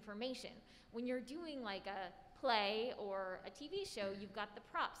need is information. When you're doing like a play or a TV show, you've got the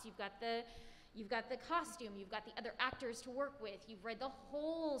props, you've got the costume, you've got the other actors to work with, you've read the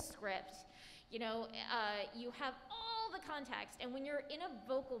whole script, you have all the context. And when you're in a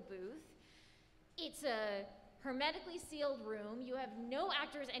vocal booth, it's a hermetically sealed room. You have no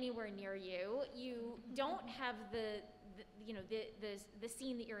actors anywhere near you. You don't have the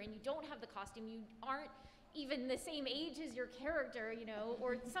scene that you're in. You don't have the costume. You aren't even the same age as your character,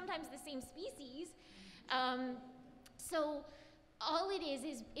 or sometimes the same species. So all it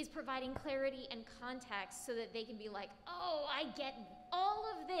is providing clarity and context so that they can be like, oh, I get all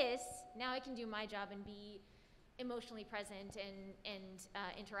of this. Now I can do my job and be emotionally present and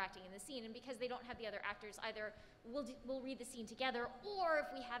interacting in the scene. And because they don't have the other actors, either we'll read the scene together, or if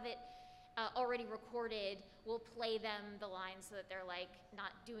we have it already recorded, we'll play them the lines so that they're like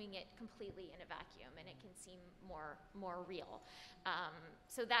not doing it completely in a vacuum, and it can seem more real.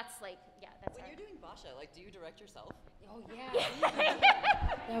 So that's like, that's when you're doing Boscha, like, do you direct yourself? Oh yeah.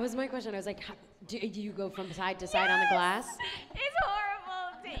 That was my question. I was like, do you go from side to side on the glass? It's horrible.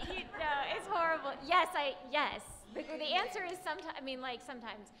 It's horrible. Yes. The answer is sometimes. I mean, like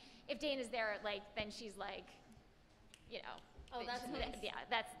sometimes, if Dana's there, like then she's like, Oh, that's nice. Yeah,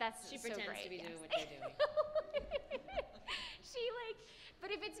 that's She so pretends great, to be yes. doing what you're doing. But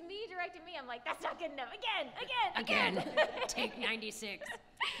if it's me directing me, I'm like, that's not good enough. Again. Take 96.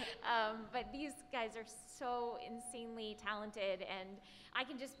 But these guys are so insanely talented, and I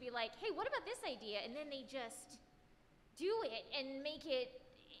can just be like, hey, what about this idea? And then they just do it and make it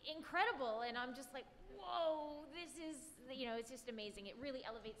incredible. And I'm just like, whoa, this is, it's just amazing. It really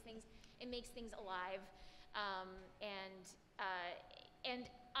elevates things. It makes things alive.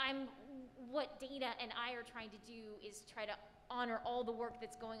 And what Dana and I are trying to do is try to honor all the work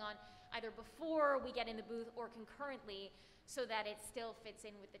that's going on either before we get in the booth or concurrently, so that it still fits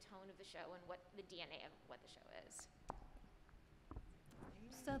in with the tone of the show and what the DNA of what the show is.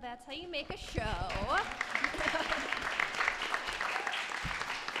 So that's how you make a show.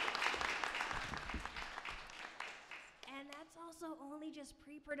 And that's also only just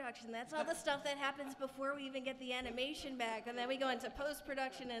pre-production. That's all the stuff that happens before we even get the animation back. And then we go into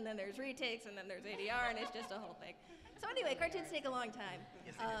post-production, and then there's retakes, and then there's ADR, and it's just a whole thing. So anyway, cartoons take a long time.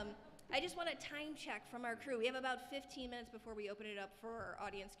 I just want a time check from our crew. We have about 15 minutes before we open it up for our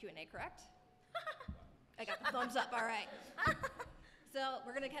audience Q&A, correct? I got the thumbs up, all right. So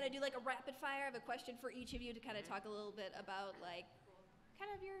we're gonna kind of do like a rapid fire. I have a question for each of you to kind of talk a little bit about like kind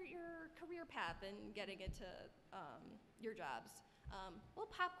of your career path and getting into your jobs.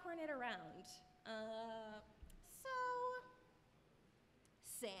 We'll popcorn it around. So,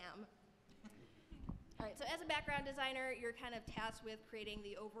 Sam. All right, so as a background designer, you're kind of tasked with creating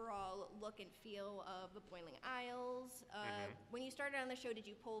the overall look and feel of the Boiling Isles. When you started on the show, did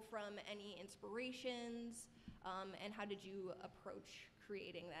you pull from any inspirations? And how did you approach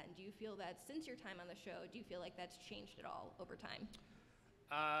creating that? And do you feel that since your time on the show, do you feel like that's changed at all over time?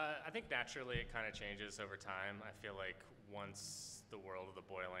 I think naturally it kind of changes over time. I feel like once the world of the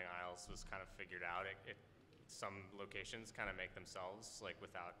Boiling Isles was kind of figured out, some locations kind of make themselves, like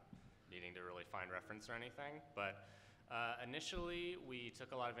without needing to really find reference or anything. But initially, we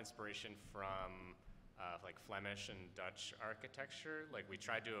took a lot of inspiration from like Flemish and Dutch architecture. Like we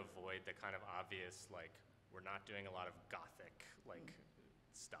tried to avoid the kind of obvious, like we're not doing a lot of Gothic like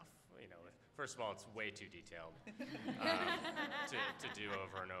stuff. You know, first of all, it's way too detailed to do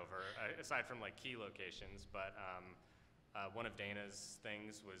over and over, aside from like key locations. But one of Dana's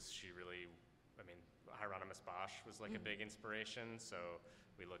things was Hieronymus Bosch was like a big inspiration. So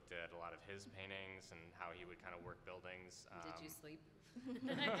we looked at a lot of his paintings and how he would kind of work buildings. Did you sleep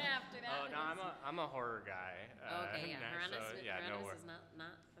after that? Oh no, I'm a horror guy. Okay, yeah. Hieronymus so, is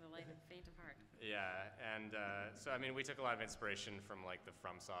not for the faint of heart. Yeah, and so I mean, we took a lot of inspiration from like the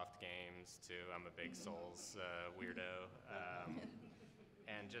FromSoft games too. I'm a big Souls weirdo,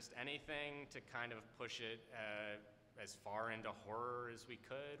 and just anything to kind of push it as far into horror as we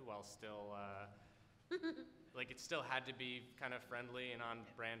could, while still like it still had to be kind of friendly and on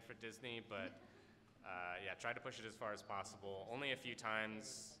brand for Disney, but yeah, tried to push it as far as possible. Only a few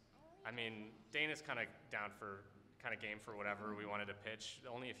times. I mean, Dana's kind of game for whatever we wanted to pitch.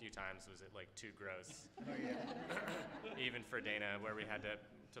 Only a few times was it like too gross. Oh, yeah. Even for Dana, where we had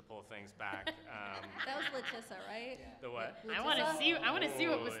to pull things back. That was Letissa, right? The what? I want to see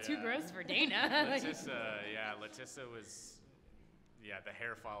what was too gross for Dana. Letissa was, the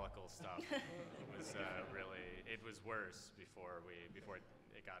hair follicle stuff was it was worse before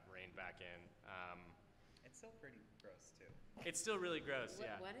it got reined back in. It's still pretty gross too. It's still really gross.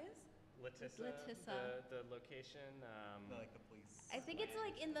 What is? Letissa. The location. Like the police. I think it's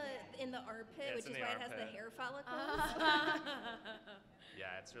like in the armpit, which is why it has the hair follicles.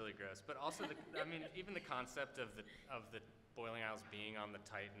 Yeah, it's really gross. But also, even the concept of the Boiling Isles being on the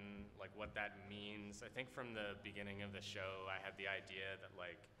Titan, like what that means. I think from the beginning of the show, I had the idea that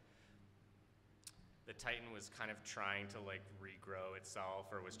like the Titan was kind of trying to like regrow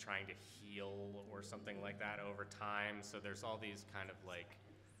itself, or was trying to heal or something like that over time. So there's all these kind of like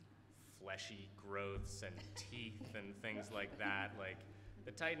fleshy growths and teeth and things like that. Like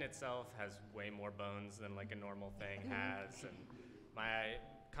the Titan itself has way more bones than like a normal thing has, and my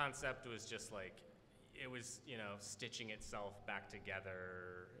concept was just like it was, stitching itself back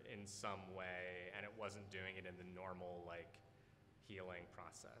together in some way, and it wasn't doing it in the normal like healing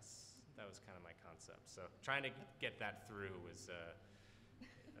process. That was kind of my concept. So trying to get that through was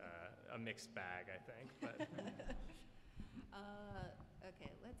a mixed bag, I think. But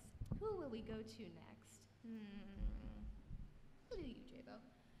Okay, who will we go to next? Who do you, Jabo?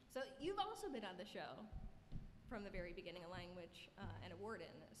 So you've also been on the show from the very beginning, a language and a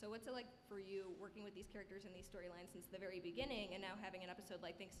warden. So what's it like for you working with these characters and these storylines since the very beginning, and now having an episode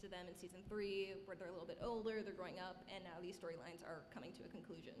like Thanks to Them in season 3, where they're a little bit older, they're growing up, and now these storylines are coming to a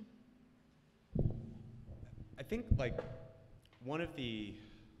conclusion? I think like one of the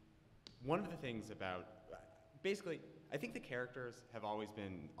things about basically, I think the characters have always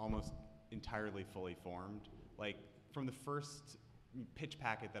been almost entirely fully formed. Like from the first pitch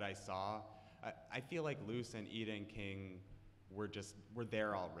packet that I saw, I feel like Luce and Ida and King were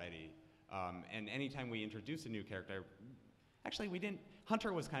there already. And anytime we introduced a new character, actually we didn't.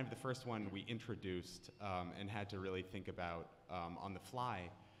 Hunter was kind of the first one we introduced and had to really think about on the fly.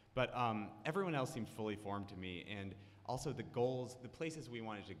 But everyone else seemed fully formed to me, and also the goals, the places we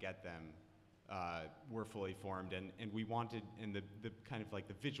wanted to get them were fully formed, and we wanted, and the kind of like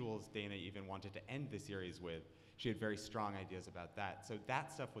the visuals Dana even wanted to end the series with, she had very strong ideas about that. So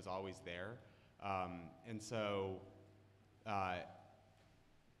that stuff was always there. And so,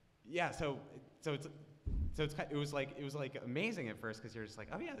 yeah, so it was like amazing at first, because you're just like,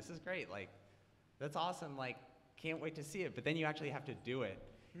 oh yeah, this is great, like, that's awesome, like, can't wait to see it. But then you actually have to do it,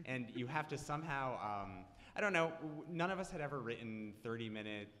 and you have to somehow, I don't know, none of us had ever written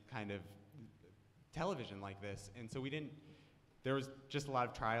 30-minute kind of television like this, and so there was just a lot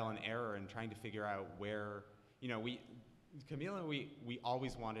of trial and error and trying to figure out where, you know, Camila, we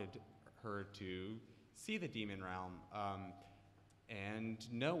always wanted her to see the demon realm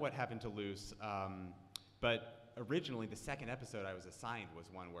and know what happened to Luce, but originally the second episode I was assigned was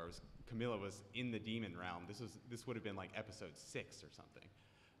one where Camilla was in the demon realm. This would have been like episode 6 or something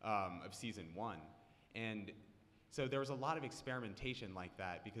of season 1, and so there was a lot of experimentation like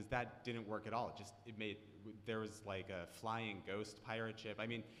that, because that didn't work at all. There was like a flying ghost pirate ship. I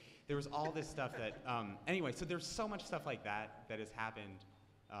mean, there was all this stuff that, anyway, so there's so much stuff like that that has happened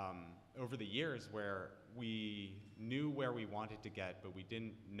over the years, where we knew where we wanted to get, but we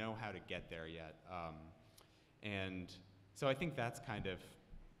didn't know how to get there yet. And so I think that's kind of,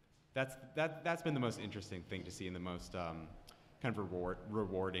 that's been the most interesting thing to see, and the most kind of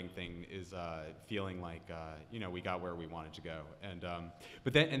rewarding thing is feeling like, you know, we got where we wanted to go. And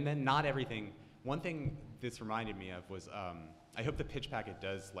but then not everything. One thing this reminded me of was, I hope the pitch packet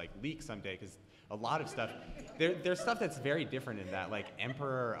does like leak someday, because a lot of stuff, there's stuff that's very different in that. Like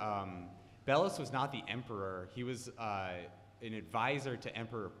Emperor Belos was not the emperor. He was an advisor to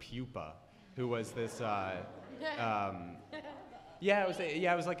Emperor Pupa, who was this. Yeah,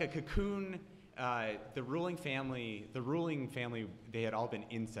 it was like a cocoon. The ruling family, they had all been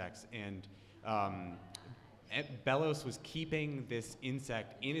insects, and Belos was keeping this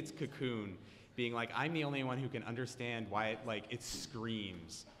insect in its cocoon, being like, I'm the only one who can understand why it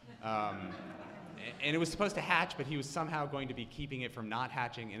screams. And it was supposed to hatch, but he was somehow going to be keeping it from not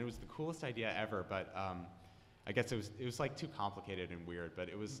hatching, and it was the coolest idea ever, but I guess it was like too complicated and weird, but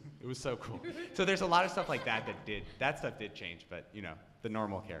it was so cool. So there's a lot of stuff like that that stuff did change, but you know, the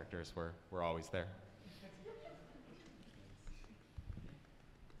normal characters were always there.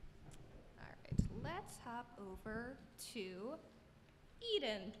 All right, let's hop over to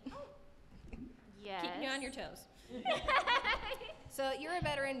Eden. Yes. Keeping you on your toes. So you're a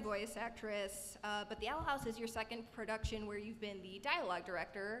veteran voice actress, but The Owl House is your second production where you've been the dialogue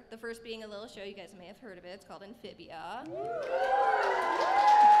director. The first being a little show, you guys may have heard of it. It's called Amphibia.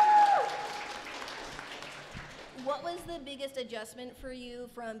 What was the biggest adjustment for you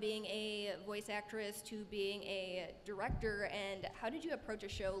from being a voice actress to being a director, and how did you approach a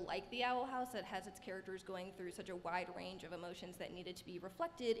show like The Owl House that has its characters going through such a wide range of emotions that needed to be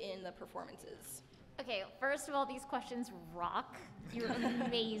reflected in the performances? Okay, first of all, these questions rock. You're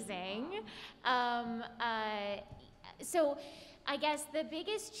amazing. So I guess the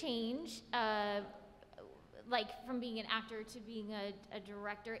biggest change, like from being an actor to being a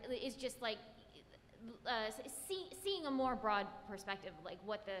director, is just like seeing a more broad perspective, like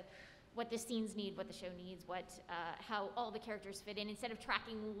what the scenes need, what the show needs, how all the characters fit in. Instead of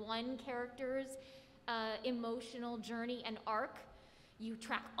tracking one character's emotional journey and arc, you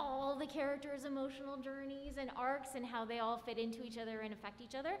track all the characters' emotional journeys and arcs and how they all fit into each other and affect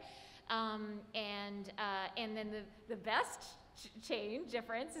each other. And then the best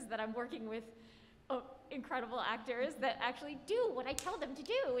difference is that I'm working with incredible actors that actually do what I tell them to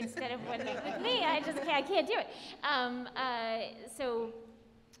do instead of with me. I can't do it. So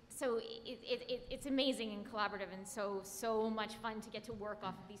it's amazing and collaborative, and so much fun to get to work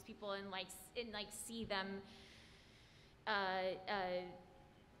off of these people and see them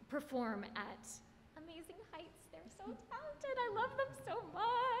perform at amazing heights. They're so talented. I love them so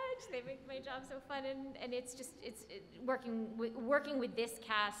much. They make my job so fun, and it's working with this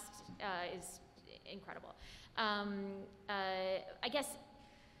cast is incredible. I guess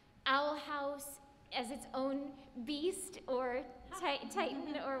Owl House as its own beast or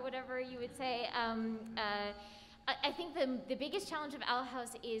titan or whatever you would say. I think the biggest challenge of Owl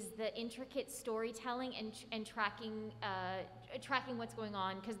House is the intricate storytelling and tracking what's going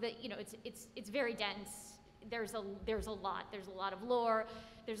on, because it's very dense. There's a lot of lore.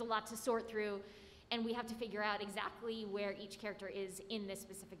 There's a lot to sort through, and we have to figure out exactly where each character is in this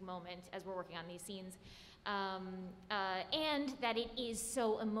specific moment as we're working on these scenes, and that it is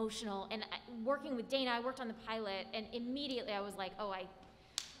so emotional. And working with Dana, I worked on the pilot, and immediately I was like, oh, I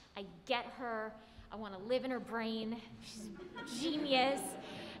get her. I want to live in her brain. She's genius.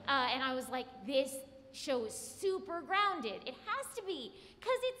 And I was like, this show is super grounded. It has to be,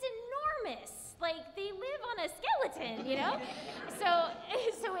 because it's enormous. Like, they live on a skeleton, you know? So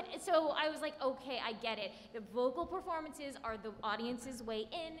I was like, okay, I get it. The vocal performances are the audience's way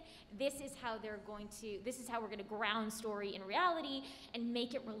in. This is how we're gonna ground story in reality and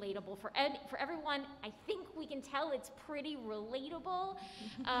make it relatable for everyone. I think we can tell it's pretty relatable.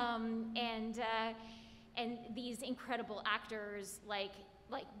 And these incredible actors, like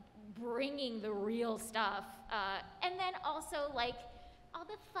bringing the real stuff. And then also, like, all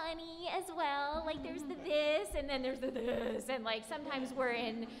the funny as well. Like, there's the this, and then there's the this, and like sometimes we're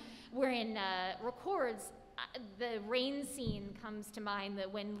in records. The rain scene comes to mind, that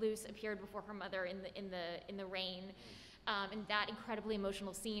when Luce appeared before her mother in the rain, and that incredibly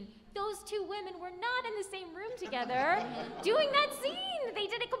emotional scene. Those two women were not in the same room together doing that scene. They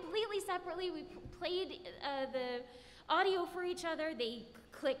did it completely separately. We played the audio for each other. They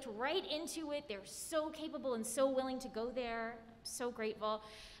clicked right into it. They're so capable and so willing to go there. So grateful.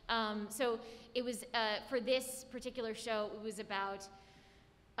 So it was, for this particular show, it was about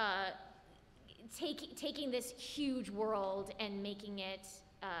taking this huge world and making it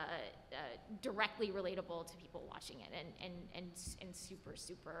directly relatable to people watching it, and super,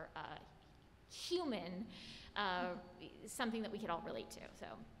 super human, something that we could all relate to,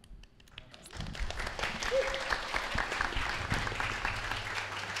 so.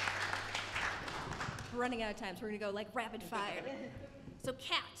 We're running out of time, so we're gonna go like rapid fire. So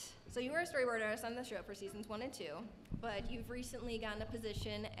Kat, so you were a storyboard artist on the show for seasons 1 and 2, but you've recently gotten a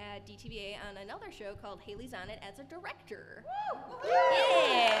position at DTVA on another show called Haley's on It as a director. Woo!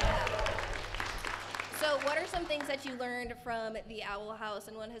 Yeah! So what are some things that you learned from the Owl House,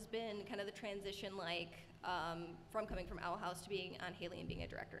 and what has been kind of the transition like from coming from Owl House to being on Haley and being a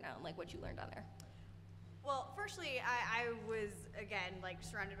director now, and like what you learned on there? Well, firstly, I was, again, like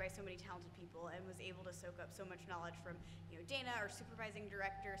surrounded by so many talented people and was able to soak up so much knowledge from, Dana, our supervising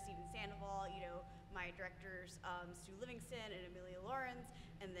director, Steven Sandoval, my directors, Stu Livingston and Amelia Lawrence,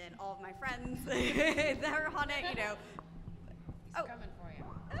 and then all of my friends that are on it, Coming for you.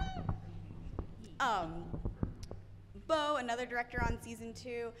 Bo, another director on season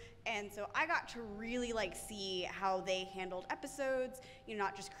 2, and so I got to really see how they handled episodes,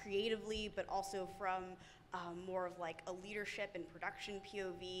 not just creatively, but also from more of a leadership and production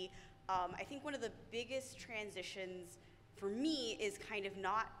POV. I think one of the biggest transitions for me is kind of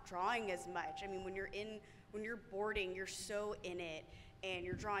not drawing as much. I mean, when you're boarding, you're so in it, and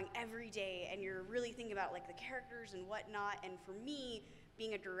you're drawing every day, and you're really thinking about the characters and whatnot. And for me,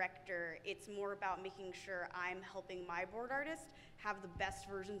 being a director, it's more about making sure I'm helping my board artists have the best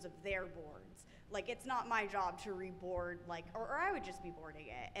versions of their boards. It's not my job to reboard, or I would just be boarding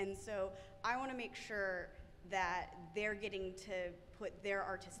it. And so I want to make sure that they're getting to put their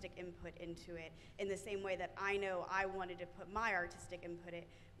artistic input into it in the same way that I know I wanted to put my artistic input in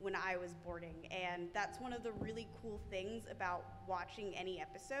when I was boarding. And that's one of the really cool things about watching any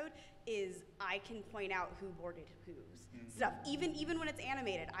episode is I can point out who boarded whose stuff. Even when it's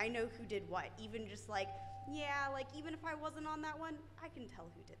animated, I know who did what. Even just even if I wasn't on that one, I can tell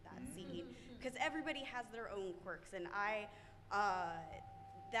who did that scene. Because everybody has their own quirks, and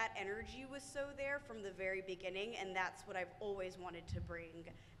that energy was so there from the very beginning, and that's what I've always wanted to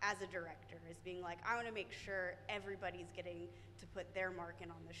bring as a director, is being I want to make sure everybody's getting to put their mark in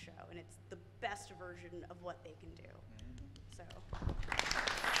on the show, and it's the best version of what they can do. So.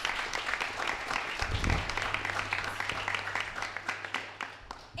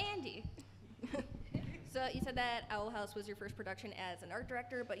 Andy. So you said that Owl House was your first production as an art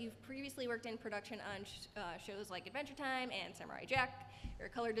director, but you've previously worked in production on shows like Adventure Time and Samurai Jack. You're a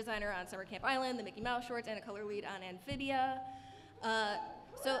color designer on Summer Camp Island, the Mickey Mouse shorts, and a color lead on Amphibia.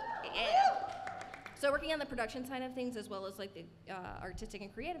 So working on the production side of things as well as the artistic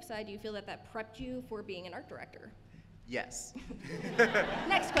and creative side, do you feel that prepped you for being an art director? Yes.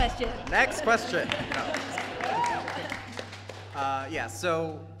 Next question. Next question. No. Yeah,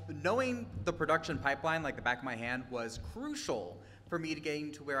 so knowing the production pipeline like the back of my hand was crucial for me to getting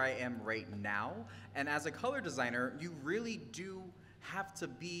to where I am right now. And as a color designer, you really do have to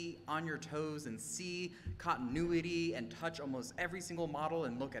be on your toes and see continuity and touch almost every single model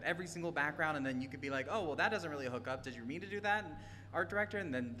and look at every single background, and then you could be like, oh, well, that doesn't really hook up. Did you mean to do that? And art director,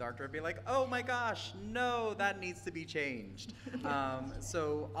 and then the art director would be like, oh my gosh, no, that needs to be changed.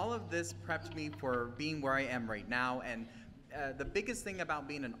 So all of this prepped me for being where I am right now. And the biggest thing about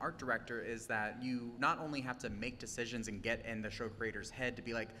being an art director is that you not only have to make decisions and get in the show creator's head to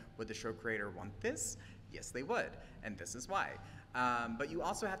be like, would the show creator want this? Yes, they would, and this is why. but you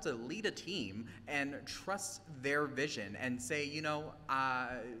also have to lead a team and trust their vision and say, you know,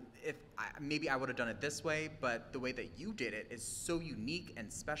 maybe I would have done it this way, but the way that you did it is so unique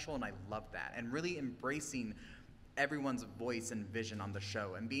and special, and I love that. And really embracing everyone's voice and vision on the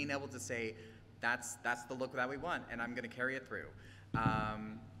show and being able to say, that's the look that we want, and I'm going to carry it through.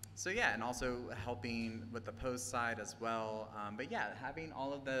 So yeah, and also helping with the post side as well. But yeah, having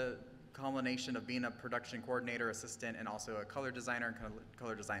all of the culmination of being a production coordinator, assistant, and also a color designer and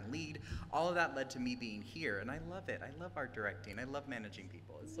color design lead, all of that led to me being here, and I love it. I love art directing. I love managing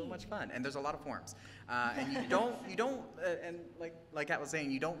people. It's so much fun, and there's a lot of forms. And you don't, and like Kat was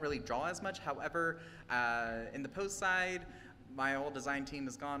saying, you don't really draw as much. However, in the post side, my whole design team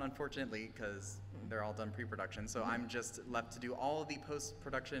is gone, unfortunately, because they're all done pre-production, so I'm just left to do all the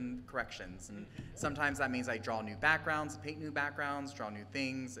post-production corrections. And sometimes that means I draw new backgrounds, paint new backgrounds, draw new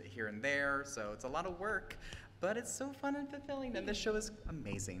things here and there, so it's a lot of work, but it's so fun and fulfilling, and this show is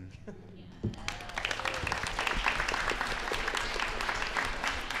amazing.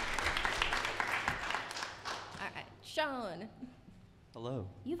 All right, Shawn. Hello.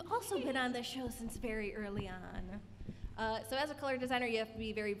 You've also been on the show since very early on. So as a color designer, you have to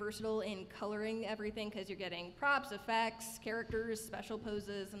be very versatile in coloring everything because you're getting props, effects, characters, special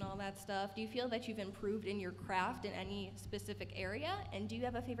poses, and all that stuff. Do you feel that you've improved in your craft in any specific area? And do you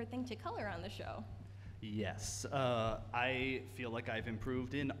have a favorite thing to color on the show? Yes, I feel like I've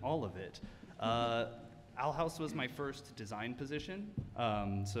improved in all of it. Owl House was my first design position,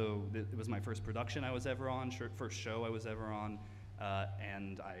 so it was my first production I was ever on, first show I was ever on,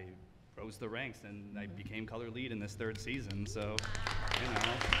 and I rose the ranks and I became color lead in this 3rd season, so, you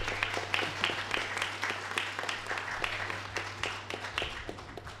know.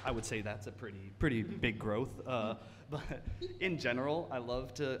 I would say that's a pretty big growth. But in general, I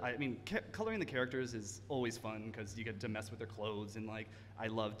love to, coloring the characters is always fun because you get to mess with their clothes, and like, I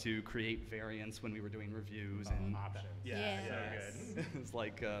love to create variants when we were doing reviews and options. Yeah, so good. It's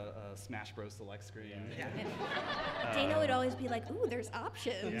like a Smash Bros. Select screen. Yeah. Dana would always be like, ooh, there's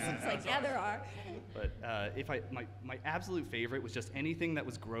options. Yeah. It's like, yeah, there are. But my absolute favorite was just anything that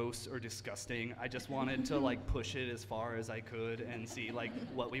was gross or disgusting. I just wanted to like push it as far as I could and see like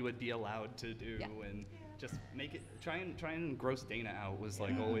what we would be allowed to do, and just make it, try and gross Dana out was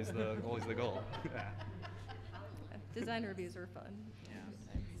like always the goal. Yeah. Design reviews are fun.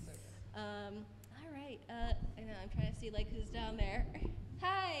 All right. I know I'm trying to see like who's down there.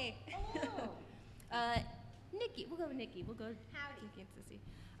 Hi. Hello. Nikki. We'll go with Nikki. We'll go. Howdy. Nikki and Cissy.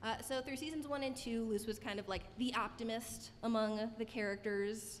 So through seasons 1 and 2, Luz was kind of like the optimist among the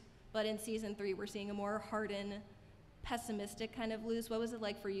characters, but in season 3, we're seeing a more hardened, pessimistic kind of Luz. What was it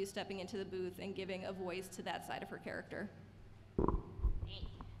like for you stepping into the booth and giving a voice to that side of her character?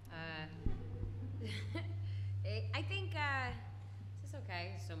 I think it's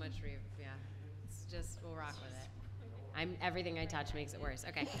okay. So much yeah. It's just we'll rock with it. Everything I touch makes it worse.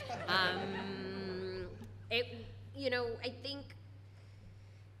 Okay. I think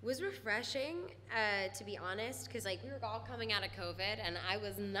was refreshing, to be honest, because like we were all coming out of COVID and I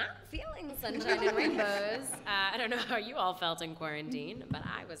was not feeling sunshine and rainbows. I don't know how you all felt in quarantine, but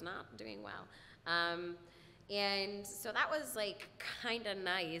I was not doing well. And so that was like kind of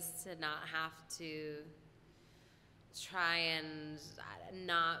nice to not have to try and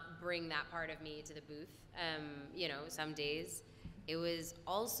not bring that part of me to the booth. Some days it was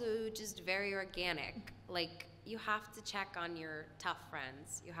also just very organic. Like, you have to check on your tough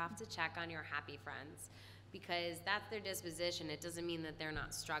friends. You have to check on your happy friends because that's their disposition. It doesn't mean that they're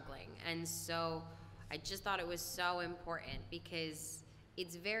not struggling. And so I just thought it was so important because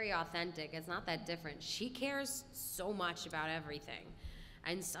it's very authentic. It's not that different. She cares so much about everything.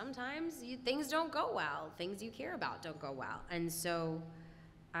 And sometimes things don't go well. Things you care about don't go well. And so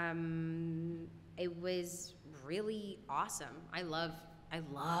it was really awesome. I love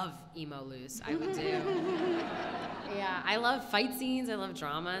emo Luz. I would do. Yeah, I love fight scenes. I love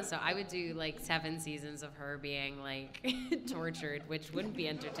drama. So I would do like 7 seasons of her being like tortured, which wouldn't be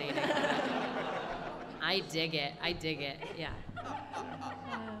entertaining. I dig it. Yeah.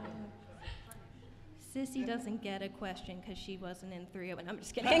 Cissy doesn't get a question because she wasn't in 301. I'm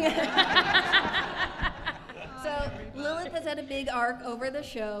just kidding. So Lilith has had a big arc over the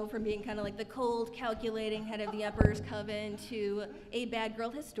show from being kind of like the cold, calculating head of the Emperor's Coven to a bad girl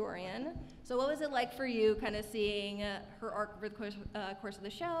historian. So what was it like for you kind of seeing her arc over the course of the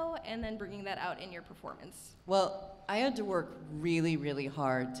show and then bringing that out in your performance? Well, I had to work really, really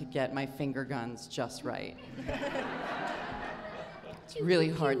hard to get my finger guns just right. It's really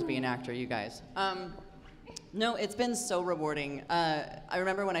hard to be an actor, you guys. No, it's been so rewarding. I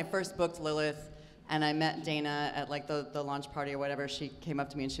remember when I first booked Lilith, And I met Dana at like the launch party or whatever. She came up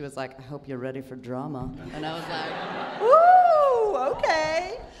to me and she was like, I hope you're ready for drama. And I was like, woo,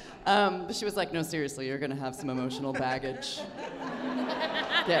 okay. But she was like, no, seriously, you're gonna have some emotional baggage.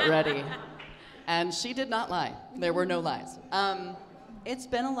 Get ready. And she did not lie. There were no lies. It's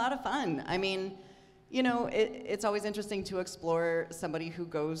been a lot of fun. I mean, you know, it's always interesting to explore somebody who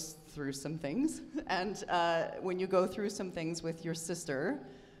goes through some things. And when you go through some things with your sister,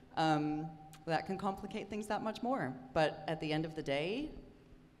 that can complicate things that much more. But at the end of the day,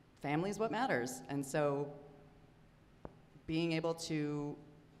 family is what matters. And so being able to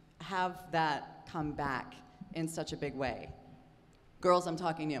have that come back in such a big way. Girls, I'm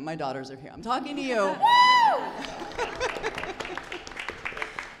talking to you. My daughters are here. I'm talking to you.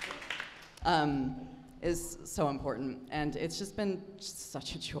 Is so important. And it's just been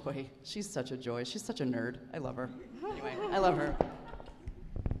such a joy. She's such a joy. She's such a nerd. I love her. Anyway, I love her.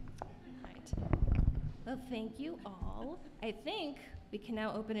 Right. Well, thank you all. I think we can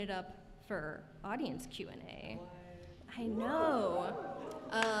now open it up for audience Q&A. I know.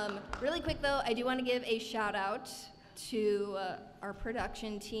 Really quick though, I do want to give a shout out to our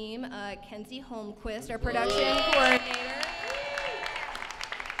production team, Kenzie Holmquist, our production coordinator,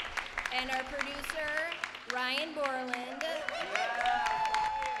 and our producer, Ryan Borland.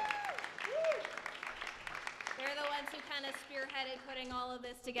 They're the ones who kind of spearheaded putting all of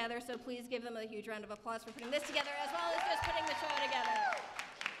this together, so please give them a huge round of applause for putting this together as well as just putting the show together.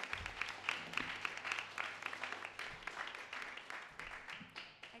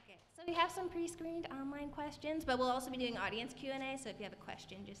 Okay, so we have some pre-screened online questions, but we'll also be doing audience Q&A, so if you have a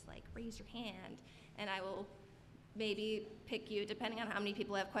question, just like raise your hand, and I will maybe pick you depending on how many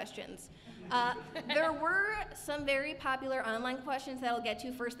people have questions. There were some very popular online questions that I'll get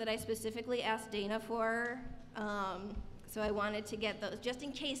to first that I specifically asked Dana for. So I wanted to get those just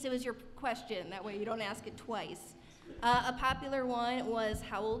in case it was your question. That way you don't ask it twice. A popular one was,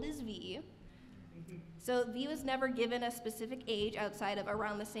 how old is V? So V was never given a specific age outside of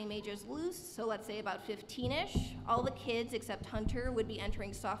around the same age as Luce, so let's say about 15-ish. All the kids except Hunter would be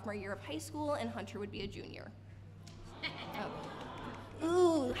entering sophomore year of high school, and Hunter would be a junior. Oh.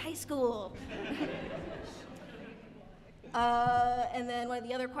 Ooh, high school. And then one of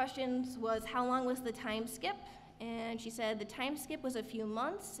the other questions was, how long was the time skip? And she said the time skip was a few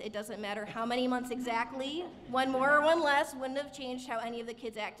months. It doesn't matter how many months exactly. One more or one less wouldn't have changed how any of the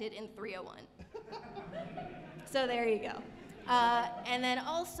kids acted in 301. So there you go. And then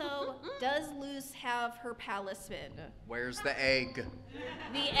also, does Luce have her palisman? Where's the egg?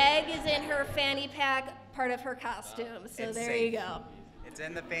 The egg is in her fanny pack, part of her costume. So It's there safe. you go. It's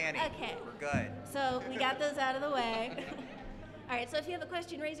in the fanny. Okay. We're good. So we got those out of the way. All right, so if you have a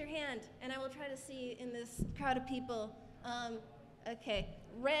question, raise your hand, and I will try to see in this crowd of people. Okay,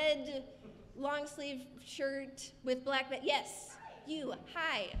 red long sleeve shirt with black, yes, you,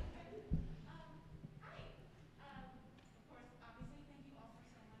 hi.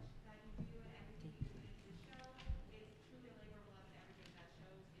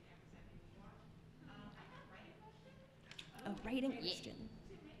 A writing question.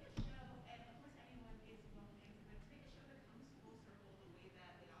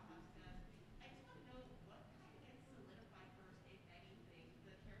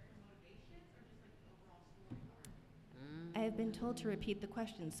 I have been told to repeat the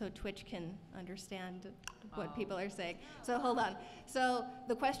question so Twitch can understand what people are saying. So hold on. So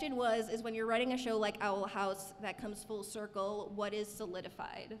the question is when you're writing a show like Owl House that comes full circle, what is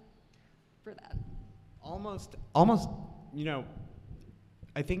solidified for that? Almost, you know,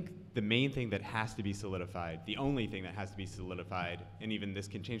 I think the main thing that has to be solidified, the only thing that has to be solidified, and even this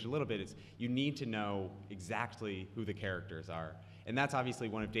can change a little bit, is you need to know exactly who the characters are. And that's obviously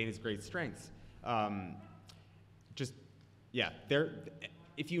one of Dana's great strengths.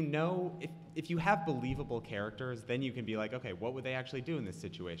 If you have believable characters, then you can be like, okay, what would they actually do in this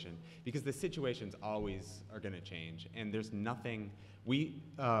situation? Because the situations always are gonna change, and there's nothing,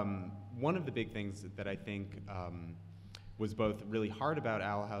 one of the big things that I think was both really hard about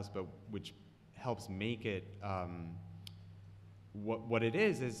Owl House, but which helps make it what it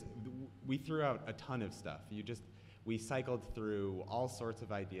is we threw out a ton of stuff. We cycled through all sorts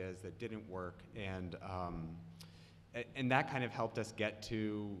of ideas that didn't work, and that kind of helped us get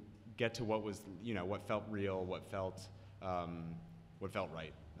to what was, you know, what felt real, what felt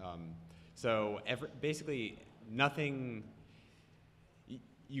right. So basically nothing.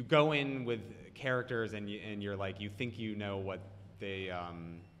 You go in with characters and you're like, you think you know what they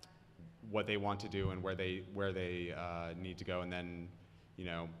want to do and where they need to go, and then, you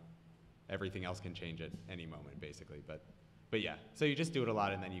know, everything else can change at any moment, basically. But But yeah, so you just do it a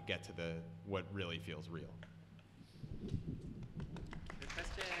lot, and then you get to what really feels real. Good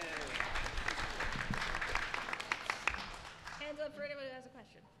question. Hands up for anyone who has a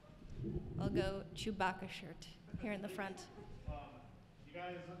question. I'll go Chewbacca shirt here in the front. You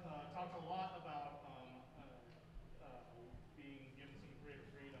guys talked a lot about being given some creative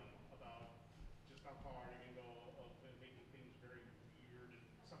freedom about just how far you can go of making things very weird and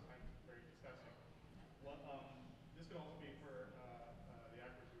sometimes very disgusting. This could also be for the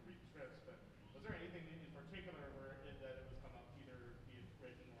actors who read scripts, but was there anything in particular that it was come up, either be it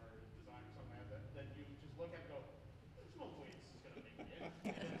written or design or something like that you just look at and go, there's no way this is going to make it in,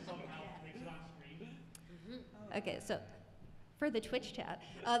 and then somehow makes it on screen? Okay, so for the Twitch chat,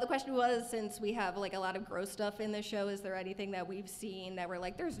 the question was, since we have like a lot of gross stuff in the show, is there anything that we've seen that we're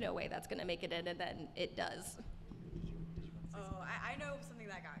like, there's no way that's gonna make it in, and then it does? Oh, I know something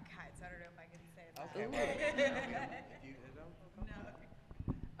that got cut, so I don't know if I can say that. Okay.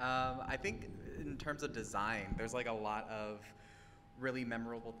 I think in terms of design, there's like a lot of really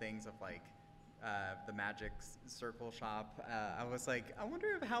memorable things of like the magic circle shop. I was like, I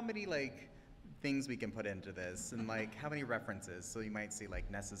wonder how many like things we can put into this, and like how many references. So you might see like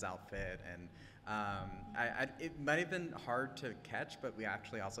Nessa's outfit, and it might have been hard to catch, but we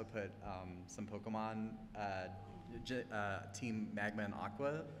actually also put some Pokemon Team Magma and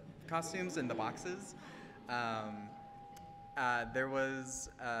Aqua costumes in the boxes. There was,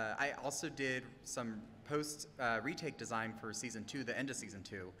 I also did some post retake design for season 2, the end of season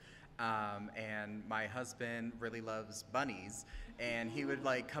 2. And my husband really loves bunnies, and he would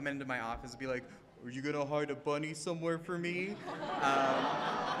like come into my office and be like, "Are you gonna hide a bunny somewhere for me?"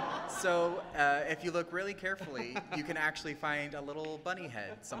 So if you look really carefully, you can actually find a little bunny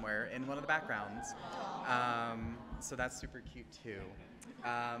head somewhere in one of the backgrounds. So that's super cute too.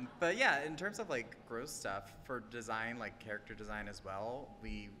 But yeah, in terms of like gross stuff for design, like character design as well,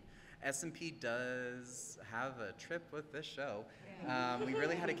 S&P does have a trip with this show. We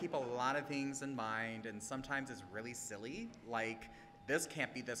really had to keep a lot of things in mind, and sometimes it's really silly, like this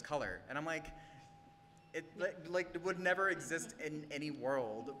can't be this color, and I'm like, it would never exist in any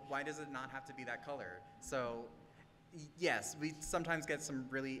world. Why does it not have to be that color? So yes, we sometimes get some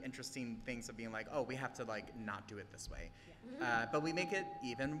really interesting things of being like, oh, we have to like not do it this way. But we make it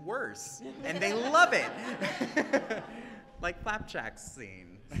even worse, and they love it. Like Flapjack's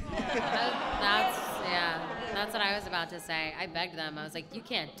scene. That's what I was about to say. I begged them. I was like, you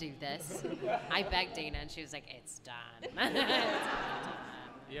can't do this. I begged Dana, and she was like, it's done.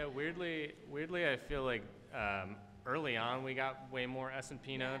 Yeah, weirdly, I feel like early on we got way more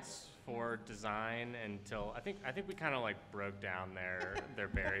S&P notes for design until I think we kind of like broke down their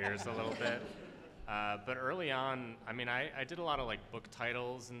barriers a little bit. But early on, I mean, I did a lot of like book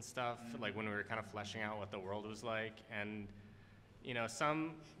titles and stuff, like when we were kind of fleshing out what the world was like, and you know,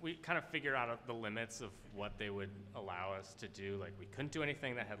 we kind of figured out the limits of what they would allow us to do. Like we couldn't do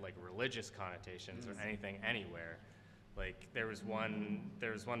anything that had like religious connotations or anything anywhere. Like there was one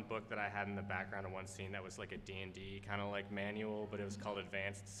book that I had in the background of one scene that was like a D&D kind of like manual, but it was called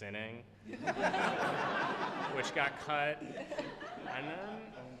Advanced Sinning, which got cut. And then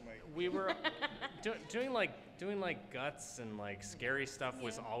we were doing like guts and like scary stuff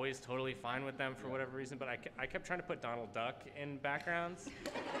was always totally fine with them for whatever reason, but I kept trying to put Donald Duck in backgrounds.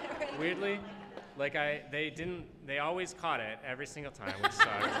 Weirdly, like they always caught it every single time, which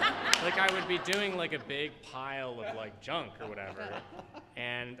sucked. Like I would be doing like a big pile of like junk or whatever,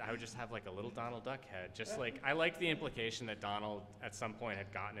 and I would just have like a little Donald Duck head. Just like I liked the implication that Donald at some point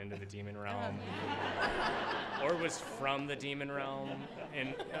had gotten into the demon realm, or was from the demon realm,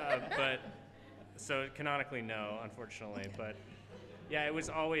 but so canonically no, unfortunately. But yeah, it was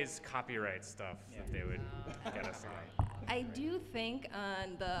always copyright stuff that they would get us on. I do think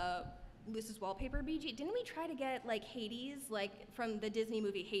on the Luce's wallpaper BG, didn't we try to get like Hades, like from the Disney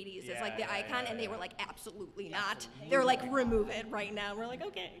movie Hades as like the icon, and they were like, absolutely not. They were like, remove it right now. We're like,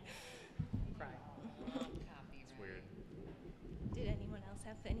 okay. It's weird. Did anyone else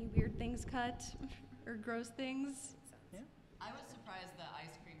have any weird things cut or gross things? I was surprised the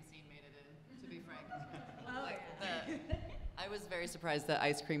ice cream scene made it in, to be frank. I was very surprised the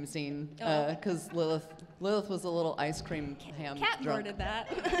ice cream scene, because Lilith was a little ice cream ham Cat drunk. worded that.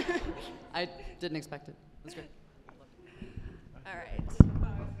 I didn't expect it. It was great. All right.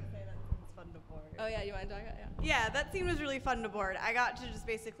 Oh yeah, you want to talk about Yeah, that scene was really fun to board. I got to just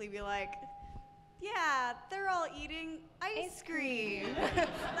basically be like, yeah, they're all eating ice cream.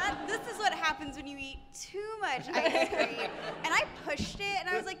 This is what happens when you eat too much ice cream. And I pushed it, and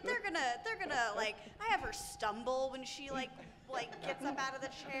I was like, they're gonna like, I have her stumble when she like gets up out of the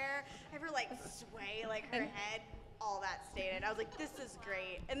chair. I have her like sway like her head all that stayed in. I was like, this is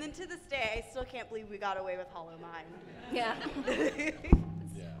great. And then to this day, I still can't believe we got away with Hollow Mind. Yeah.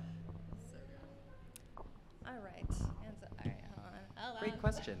 Yeah. All right. Hands up. All right, hold on. Hold Great on.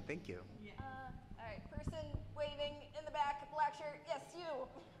 question. Thank you. All right, person waving in the back, black shirt. Yes, you.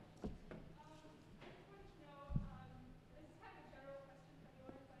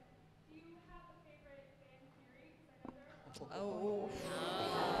 Oh.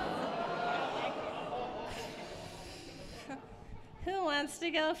 Who wants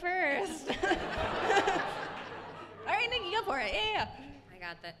to go first? All right, Nikki, go for it. Yeah. I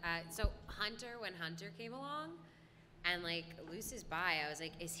got that. So Hunter, when Hunter came along, and like Luce's by, I was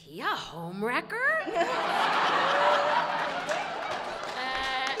like, is he a homewrecker?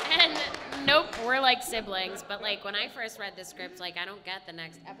 And nope, we're like siblings. But like when I first read the script, like I don't get the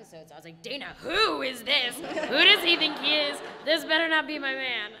next episode. So I was like, Dana, who is this? Who does he think he is? This better not be my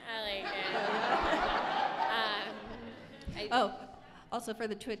man. Also for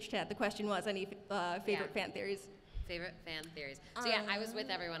the Twitch chat, the question was any favorite fan theories. Favorite fan theories. So yeah, I was with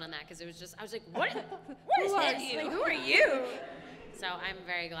everyone on that because it was just, I was like, what is this? Like, who are you? So I'm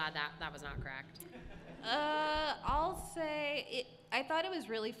very glad that that was not correct. I'll say I thought it was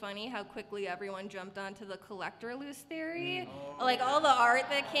really funny how quickly everyone jumped onto the collector loose theory. Like all the art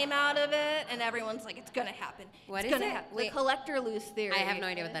that came out of it, and everyone's like, it's gonna happen. What it's is gonna it? happen. Wait. The collector loose theory. I have no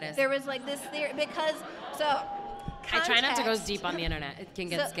idea what that is. There was like this theory because I try not to go context. deep on the internet. It can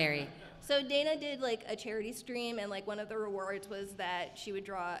get scary. So Dana did like a charity stream, and like one of the rewards was that she would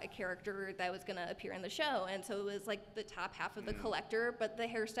draw a character that was gonna appear in the show, and so it was like the top half of the collector, but the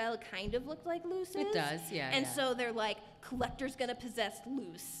hairstyle kind of looked like Luce's. It does, yeah. And yeah. so they're like, collector's gonna possess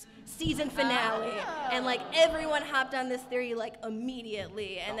Luce. Season finale, and like everyone hopped on this theory like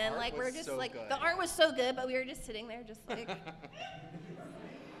immediately, and then like we're just like the art was so good, but we were just sitting there just like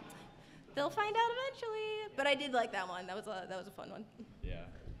they'll find out eventually. But I did like that one. That was a fun one. Yeah.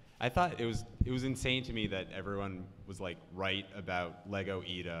 I thought it was insane to me that everyone was like right about Lego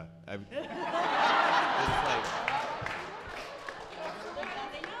Ida. It was like,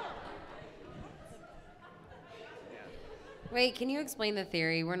 Wait, can you explain the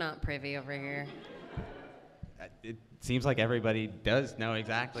theory? We're not privy over here. it seems like everybody does know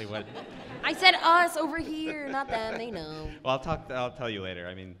exactly what. I said us over here, not them. They know. Well, I'll tell you later.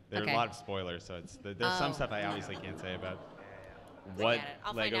 I mean, there are Okay. a lot of spoilers, so there's some stuff I obviously can't say about what Forget it.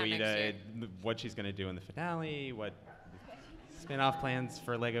 I'll find Lego out next Ida, year. what she's gonna do in the finale, what spin-off plans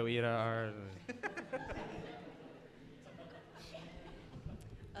for Lego Ida are.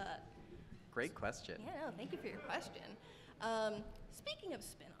 Great question. Yeah, no, thank you for your question. Speaking of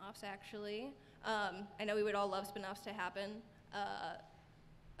spin-offs, actually, I know we would all love spin-offs to happen.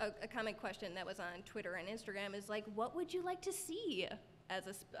 A common question that was on Twitter and Instagram is like, what would you like to see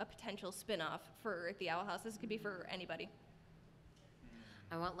as a potential spin-off for the Owl House? This could be for anybody.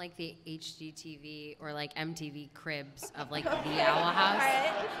 I want like the HGTV or like MTV cribs of like the Owl House.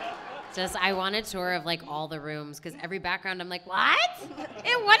 Just I want a tour of like all the rooms because every background I'm like, what?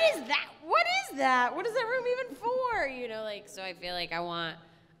 And what is that? What is that? What is that room even for? You know, like so I feel like I want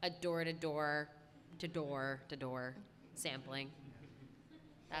a door-to-door sampling.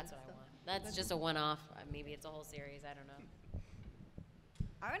 That's what I want. That's just a one-off. Maybe it's a whole series. I don't know.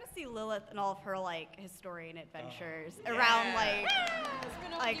 I want to see Lilith and all of her like historian adventures around like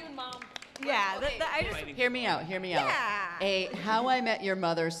Mom. yeah. I just Hear me out. Yeah. A How I Met Your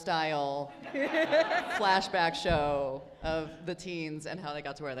Mother style flashback show of the teens and how they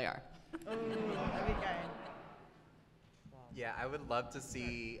got to where they are. Ooh, that'd be good. Yeah, I would love to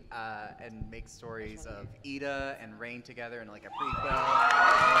see and make stories of Ida and Rain together in like a prequel.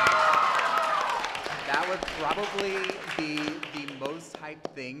 That would probably be the most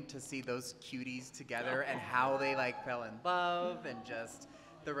hyped thing to see those cuties together and how they like fell in love and just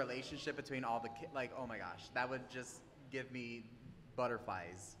the relationship between all the like, oh my gosh, that would just give me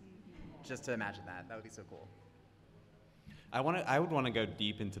butterflies just to imagine that. That would be so cool. I would want to go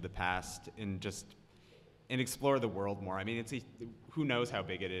deep into the past and explore the world more. I mean, who knows how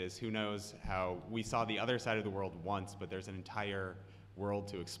big it is? Who knows how we saw the other side of the world once, but there's an entire world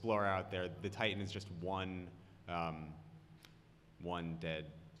to explore out there. The Titan is just one dead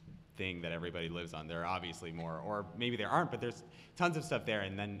thing that everybody lives on. There are obviously more, or maybe there aren't, but there's tons of stuff there.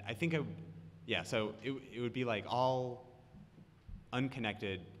 And then I think, so it would be like all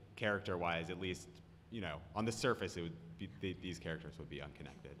unconnected character-wise, at least, on the surface, it would be, these characters would be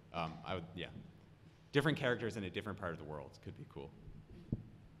unconnected. Different characters in a different part of the world could be cool.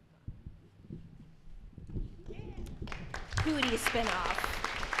 Hootie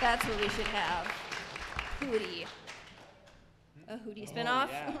spin-off. That's what we should have. Hootie. a Hootie spinoff.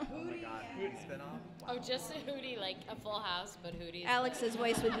 Yeah. Oh my God. Hootie spinoff. Oh, just a Hootie, like a Full House, but Hootie. Alex's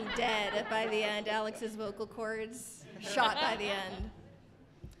voice would be dead by the end. Alex's vocal cords shot by the end.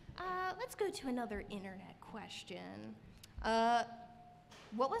 Let's go to another internet question.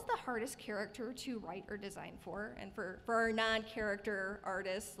 What was the hardest character to write or design for? And for our non-character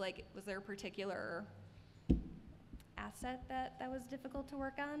artists, like, was there a particular asset that was difficult to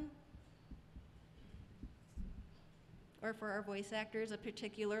work on? Or for our voice actors, a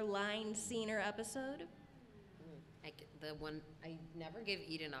particular line, scene, or episode? I never give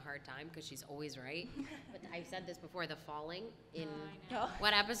Eden a hard time because she's always right. But I've said this before, the falling in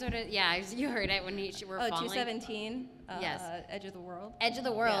what episode? You heard it when we're falling. 217. Yes. Edge of the World. Edge of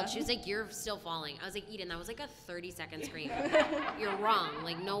the World. Yeah. She was like, "You're still falling." I was like, "Eden, that was like a 30-second scream. You're wrong.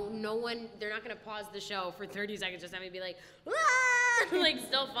 Like, no one. They're not gonna pause the show for 30 seconds just have me be like, ah! Like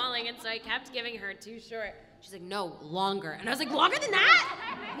still falling." And so I kept giving her too short. She's like, "No, longer." And I was like, "Longer than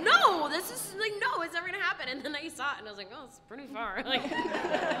that? No, this is like, no, it's never gonna happen." And then I saw it and I was like, "Oh, it's pretty far." Like,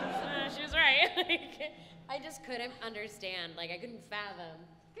 she was right. Like, I just couldn't understand. Like, I couldn't fathom.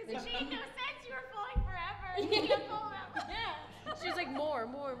 Because it made no sense. You were falling forever. You kept falling out. Yeah. She was like, more.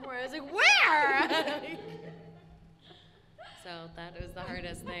 I was like, where? So that was the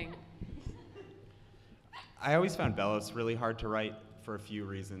hardest thing. I always found Belos really hard to write for a few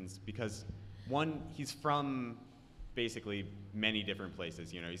reasons because, one, he's from basically many different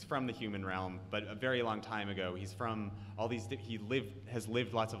places. You know, he's from the human realm, but a very long time ago, he's from all these. Has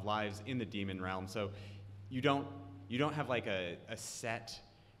lived lots of lives in the demon realm. So you don't have like a set.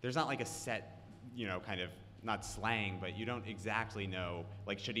 There's not like a set, you know, kind of not slang, but you don't exactly know.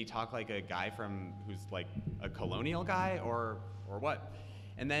 Like, should he talk like a guy who's like a colonial guy or what?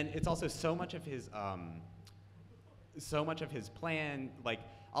 And then it's also so much of his plan, like.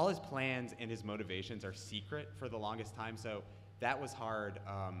 All his plans and his motivations are secret for the longest time, so that was hard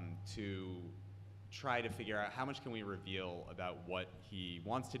to try to figure out how much can we reveal about what he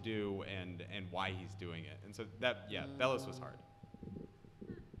wants to do and why he's doing it. And so Belos was hard.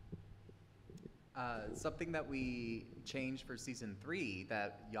 Something that we changed for season 3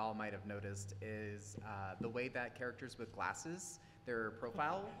 that y'all might have noticed is the way that characters with glasses, their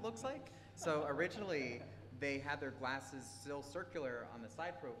profile looks like. So originally, they had their glasses still circular on the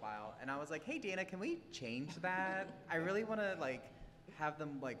side profile, and I was like, "Hey Dana, can we change that? I really want to like have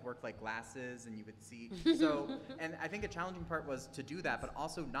them like work like glasses, and you would see." So, and I think a challenging part was to do that, but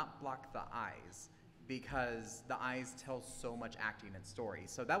also not block the eyes because the eyes tell so much acting and story.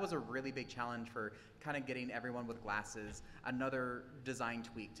 So that was a really big challenge for kind of getting everyone with glasses. Another design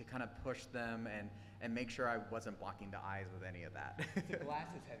tweak to kind of push them and make sure I wasn't blocking the eyes with any of that. It's a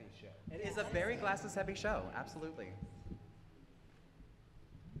glasses-heavy show. It is a very glasses-heavy show, absolutely.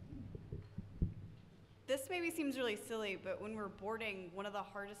 This maybe seems really silly, but when we're boarding, one of the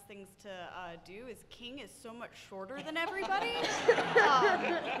hardest things to do is King is so much shorter than everybody.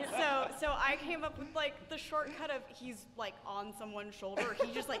 So I came up with like the shortcut of he's like on someone's shoulder.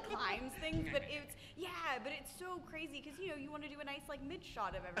 He just like climbs things, but it's so crazy because you want to do a nice like mid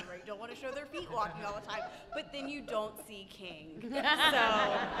shot of everybody. You don't want to show their feet walking all the time, but then you don't see King. So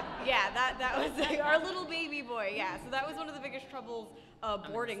yeah, that was like, our little baby boy. Yeah, so that was one of the biggest troubles.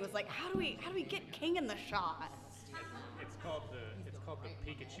 Boarding was like, how do we get King in the shot? It's called the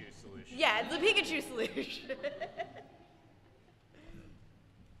Pikachu solution. Yeah, it's the Pikachu solution.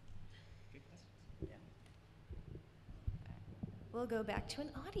 We'll go back to an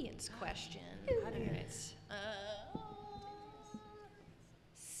audience question.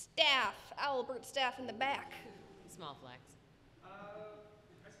 Staff, Albert Staff in the back. Small flex. I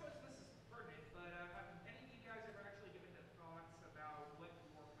suppose this is pertinent, but have any of you guys ever actually given it thoughts about what your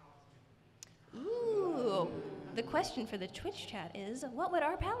palisman would be? Ooh, the question for the Twitch chat is, what would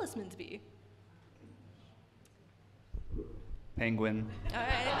our palismans be? Penguin. All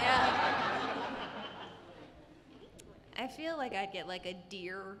right, yeah. I feel like I'd get like a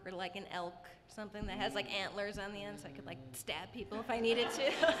deer or like an elk, something that has like antlers on the end, so I could like stab people if I needed to.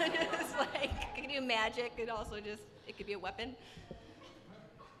 It's like, I could do magic. It also it could be a weapon.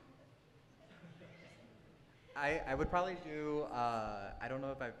 I would probably do, I don't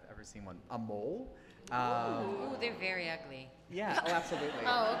know if I've ever seen one, a mole. Ooh, they're very ugly. Yeah, oh, absolutely.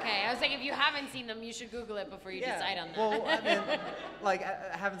 Oh, okay. I was like, if you haven't seen them, you should Google it before you decide on that. Well, I mean, like,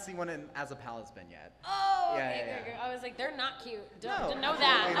 I haven't seen one as a palisman yet. Oh, Yeah, okay. yeah, yeah. I was like, they're not cute. No, Don't know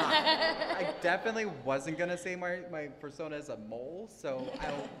absolutely that. not. I definitely wasn't gonna say my persona is a mole, so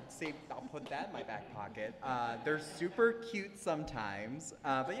I'll put that in my back pocket. They're super cute sometimes,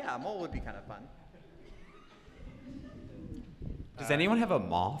 but yeah, a mole would be kind of fun. Does anyone have a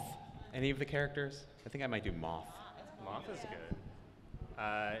moth? Any of the characters? I think I might do moth. Moth is good.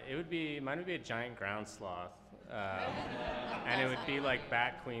 Mine would be a giant ground sloth. And it would be like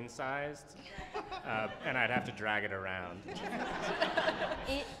bat queen sized, and I'd have to drag it around.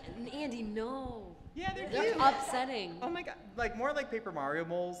 Andy, no. Yeah, they're They're cute. upsetting. Oh my god, like more like Paper Mario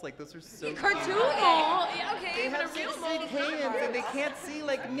moles. Like those are so Cartoon cute. mole. Yeah, okay, They but have a real such mole. big hands and they can't see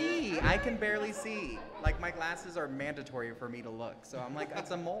like me. I can barely see. Like my glasses are mandatory for me to look. So I'm like,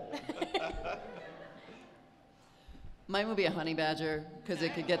 it's a mole. Mine would be a honey badger because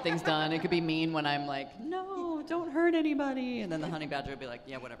it could get things done. It could be mean when I'm like, no, don't hurt anybody. And then the honey badger would be like,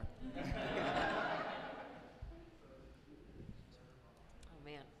 yeah, whatever. Oh,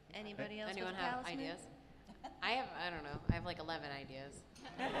 man. Anybody else Anyone with have talisman? ideas? I don't know. I have like 11 ideas.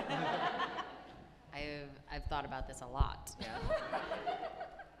 I've thought about this a lot.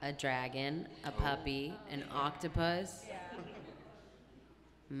 A dragon, a puppy, an octopus.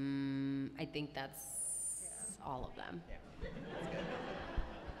 I think that's all of them.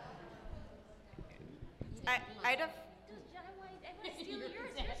 I'd have. I'm gonna steal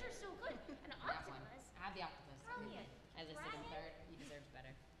yours. Yours are so good. An octopus. I have the octopus. Brilliant. I listed him third. He deserves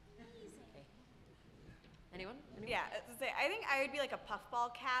better. Amazing. Okay. Anyone? Yeah, I think I would be like a puffball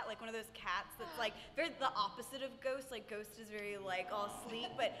cat, like one of those cats that's like very the opposite of Ghost. Like Ghost is very like all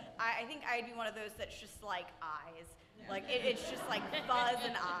sleek, but I think I'd be one of those that's just like eyes. Like it's just like fuzz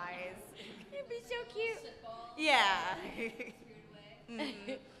and eyes. It'd be so cute. Yeah. I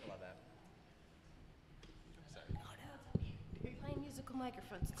love that. Playing musical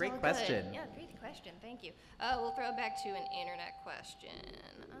microphones. It's Great all question. Good. Yeah, great question. Thank you. We'll throw it back to an internet question.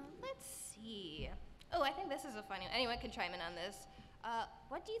 Let's see. Oh, I think this is a funny one. Anyone can chime in on this.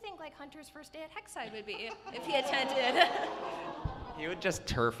 What do you think like Hunter's first day at Hexside would be if he attended? He would just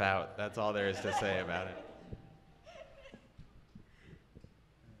turf out. That's all there is to say about it.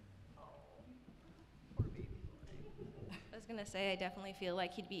 I was gonna say I definitely feel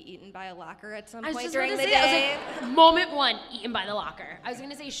like he'd be eaten by a locker at some I was point just during about the to say, I day. was like, moment one, eaten by the locker. I was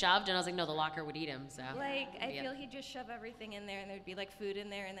gonna say shoved, and I was like, no, the locker would eat him. So. Like I Yeah. feel he'd just shove everything in there, and there'd be like food in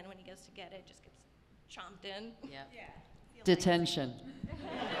there, and then when he goes to get it, it just gets chomped in. Yeah. Detention.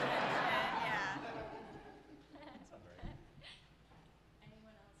 Anyone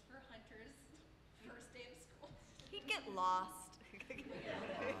else for Hunter's first day of school? He'd get lost.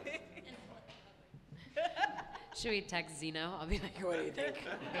 Should we text Zeno? I'll be like, what do you think?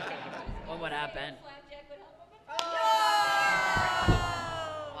 What would happen?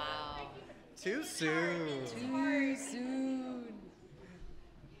 Wow. Too soon. Too soon.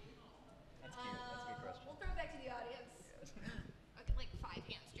 That's cute. That's a good question. We'll throw it back to the audience. Okay, like 5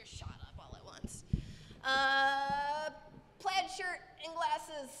 hands just shot up all at once. Plaid shirt and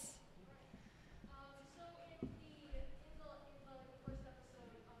glasses. So in the first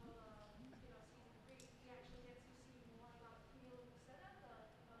episode of season 3, we actually get to see more about Camila Lucetta, the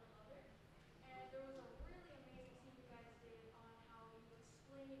mother. And there was a really amazing scene you guys did on how you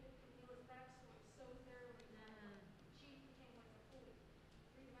explained Camila's backstory so thoroughly that she became like a fully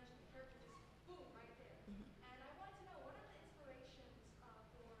three-dimensional character, just boom, right there. And I wanted to know, what are the inspirations for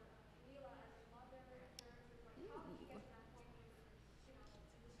Camila as a mother and character? Like, how did you get to that point where you were,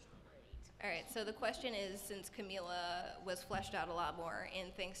 in the story? All right, so the question is, since Camila was fleshed out a lot more,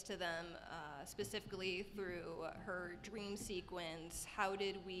 and thanks to them, specifically through her dream sequence, how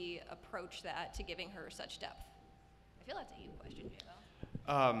did we approach that to giving her such depth? I feel that's a you question, J-Lo.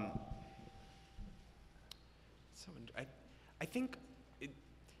 I think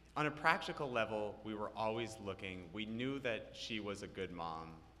on a practical level, we were always looking. We knew that she was a good mom,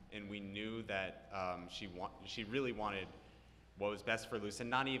 and we knew that she really wanted what was best for Luce, and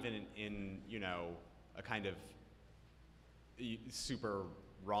not even in a kind of super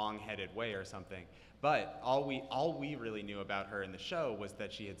wrong-headed way or something. But all we really knew about her in the show was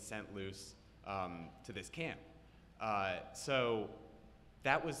that she had sent Luce to this camp. So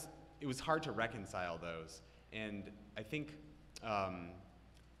it was hard to reconcile those, and I think. And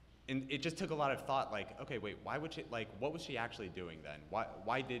it just took a lot of thought. Like, okay, wait, why would she? Like, what was she actually doing then?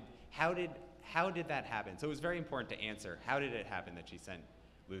 How did that happen? So it was very important to answer. How did it happen that she sent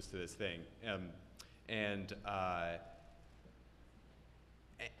Luce to this thing? And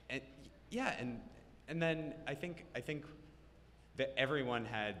then I think that everyone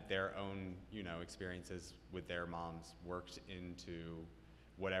had their own experiences with their moms worked into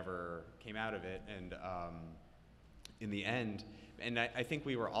whatever came out of it, and in the end, and I think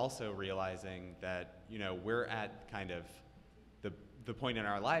we were also realizing that we're at kind of the point in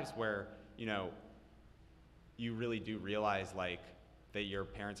our lives where you really do realize that your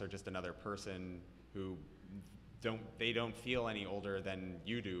parents are just another person who don't feel any older than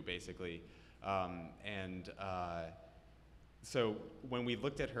you do, basically, so when we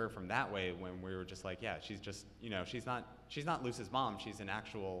looked at her from that way, when we were just like, yeah, she's just, she's not Luce's mom. She's an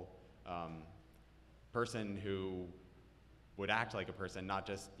actual person who would act like a person, not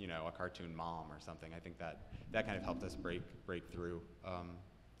just, a cartoon mom or something. I think that kind of helped us break through on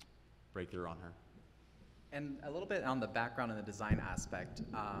her. And a little bit on the background and the design aspect,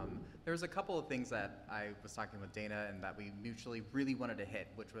 there was a couple of things that I was talking with Dana and that we mutually really wanted to hit,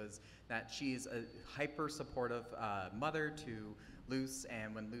 which was that she's a hyper supportive mother to Luce,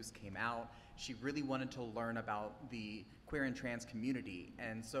 and when Luce came out, she really wanted to learn about the queer and trans community.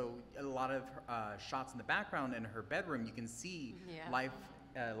 And so a lot of shots in the background in her bedroom, you can see life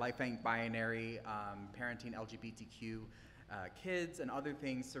ain't binary, parenting LGBTQ kids and other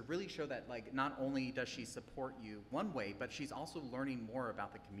things to really show that, like, not only does she support you one way, but she's also learning more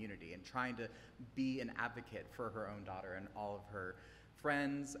about the community and trying to be an advocate for her own daughter and all of her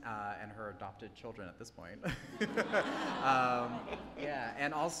friends and her adopted children at this point. Yeah,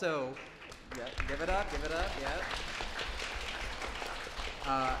 and also, give it up,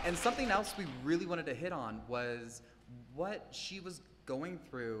 and something else we really wanted to hit on was what she was going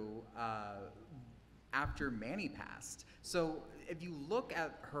through after Manny passed. So if you look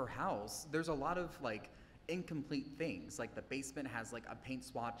at her house, there's a lot of like incomplete things. Like the basement has like a paint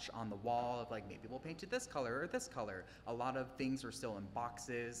swatch on the wall of like, maybe we'll paint it this color or this color. A lot of things are still in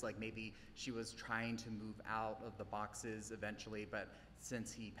boxes. Like maybe she was trying to move out of the boxes eventually, but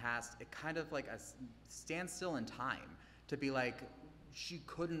since he passed, it kind of like a standstill in time to be like, she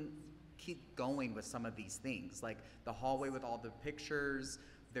couldn't keep going with some of these things. Like the hallway with all the pictures,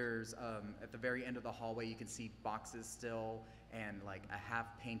 there's, at the very end of the hallway, you can see boxes still and like a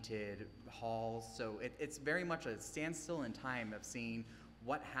half-painted hall. So it's very much a standstill in time of seeing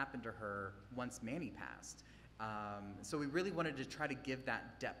what happened to her once Manny passed. So we really wanted to try to give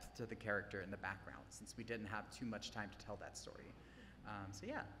that depth to the character in the background since we didn't have too much time to tell that story. So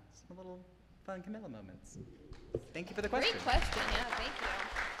yeah, some little fun Camilla moments. Thank you for the question. Great question, yeah, thank you.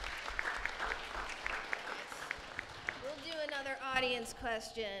 We'll do another audience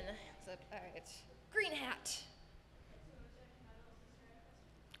question. So, all right, green hat.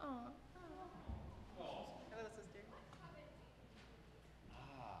 Aw. Hello, sister.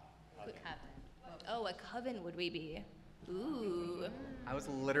 Oh, a coven would we be? Ooh. I was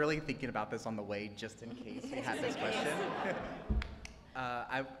literally thinking about this on the way just in case we had this question.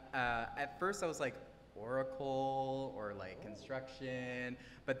 At first I was like, Oracle or like construction,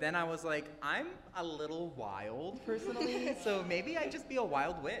 but then I was like, I'm a little wild personally, so maybe I'd just be a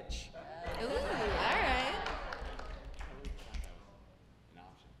wild witch. Ooh, all right.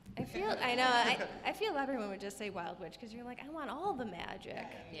 I feel everyone would just say wild witch because you're like, I want all the magic.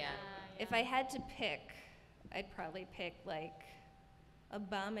 Yeah. If I had to pick, I'd probably pick like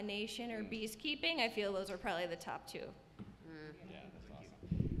abomination or beastkeeping. I feel those are probably the top two.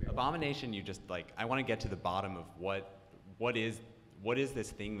 Abomination, you just like, I want to get to the bottom of what is this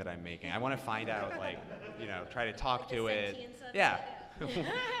thing that I'm making. I want to find out, like, try to talk to it. Yeah.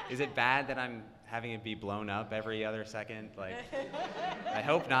 Is it bad that I'm having it be blown up every other second? Like, I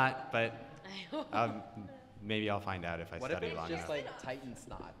hope not, but maybe I'll find out if I study long enough. What if it's just like Titan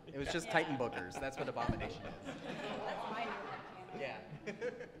snot? It was just Titan boogers. That's what abomination is. Yeah.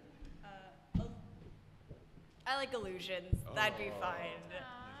 I like illusions. That'd be fine.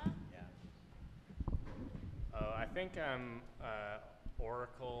 I think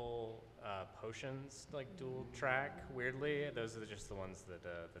Oracle potions, like dual track, weirdly. Those are just the ones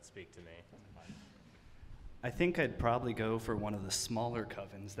that speak to me. I think I'd probably go for one of the smaller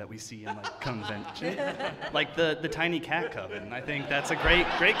covens that we see in like convention, like the tiny cat coven. I think that's a great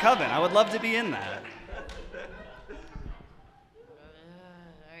coven. I would love to be in that. All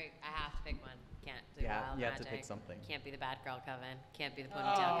right, I have to pick one. Can't do Yeah, wild you have to magic. pick something. Can't be the bad girl coven. Can't be the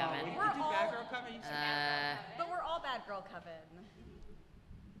ponytail coven. We're all bad girl coven. but we're all bad girl coven.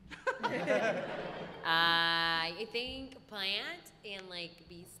 I think plant and like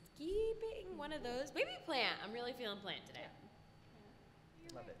beastkeeping, one of those. Maybe plant. I'm really feeling plant today.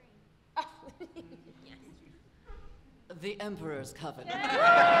 Love it. Yes. The Emperor's Coven.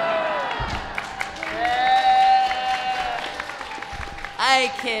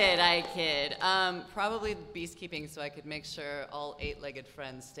 I kid. Probably beastkeeping so I could make sure all 8-legged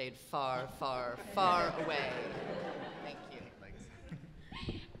friends stayed far, far, far away. Thank you.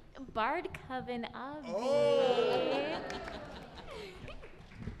 Bard Coven of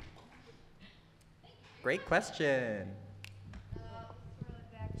Great question. Throw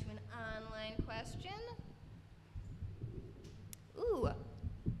it back to an online question. Ooh.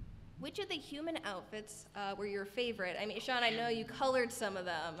 Which of the human outfits were your favorite? I mean, Shawn, I know you colored some of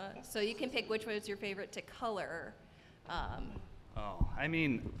them, so you can pick which was your favorite to color. Oh, I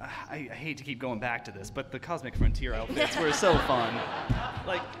mean, I hate to keep going back to this, but the Cosmic Frontier outfits were so fun.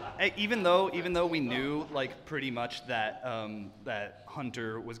 Like, even though we knew, like, pretty much that that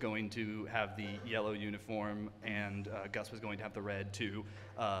Hunter was going to have the yellow uniform and Gus was going to have the red to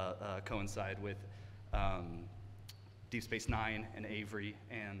coincide with Deep Space Nine and Avery,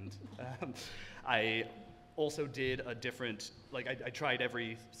 and I also did a different, like, I tried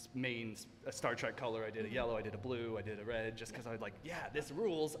every main Star Trek color. I did a yellow, I did a blue, I did a red, just because I was like, yeah, this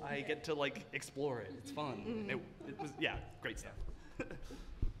rules. I get to, like, explore it. It's fun. It was, yeah, great stuff.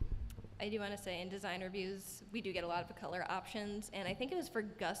 I do want to say in design reviews, we do get a lot of color options, and I think it was for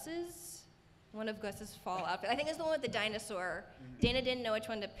Gus's, one of Gus's fall outfits. I think it's the one with the dinosaur. Dana didn't know which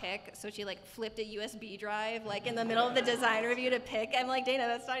one to pick, so she like flipped a USB drive like in the middle of the design review to pick. I'm like, Dana,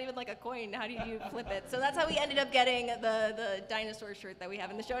 that's not even like a coin. How do you flip it? So that's how we ended up getting the dinosaur shirt that we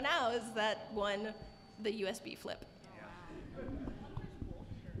have in the show now, is that one, the USB flip.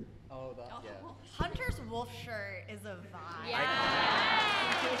 Oh, yeah. Hunter's wolf shirt is a vibe. Yeah.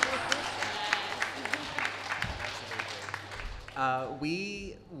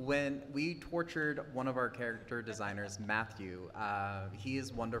 We tortured one of our character designers, Matthew. He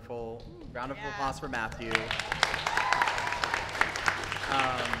is wonderful. Round of applause for Matthew.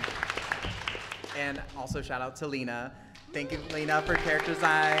 And also shout out to Lena. Thank you, Lena, for character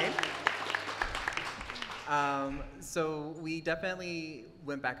design. So we definitely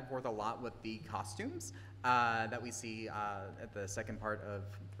went back and forth a lot with the costumes that we see at the second part of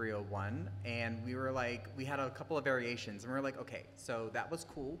 301, and we were like, we had a couple of variations, and we were like, okay, so that was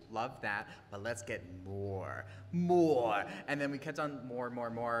cool, love that, but let's get more, and then we kept on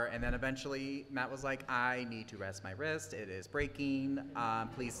more, and then eventually Matt was like, I need to rest my wrist, it is breaking,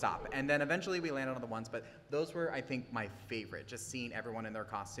 please stop. And then eventually we landed on the ones, but those were, I think, my favorite, just seeing everyone in their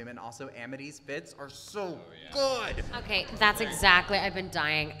costume, and also Amity's fits are so good. Okay, that's exactly, I've been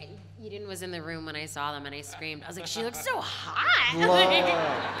dying. Eden was in the room when I saw them and I screamed. I was like, she looks so hot.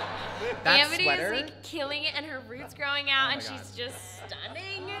 That Amity sweater? is like killing it and her roots growing out and she's just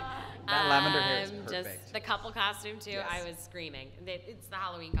stunning. That lavender hair is Just perfect. the couple costume too, Yes. I was screaming. It's the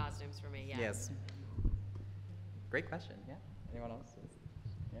Halloween costumes for me, yeah. Yes. Great question, yeah. Anyone else?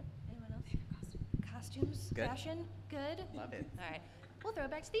 Yeah. Anyone else? Costumes? Good. Fashion? Good? Love it. All right. We'll throw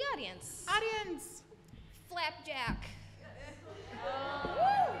it back to the audience. Audience! Flapjack.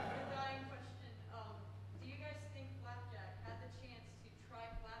 Dying question. Do you guys think Flapjack had the chance to try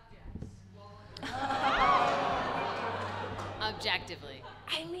flapjacks while Objectively.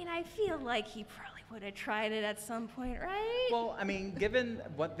 I mean, I feel like he probably would have tried it at some point, right? Well, I mean, given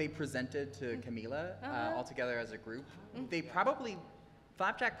what they presented to Camila all together as a group,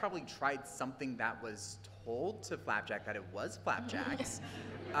 Flapjack probably tried something that was told to Flapjack that it was Flapjacks.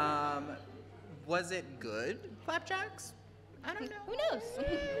 Was it good Flapjacks? I don't know. Who knows?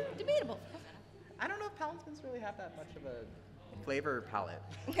 Debatable. I don't know if palatines really have that much of a flavor palette,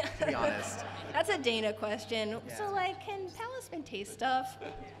 to be honest. That's a Dana question. Yeah. So, like, can talisman taste stuff?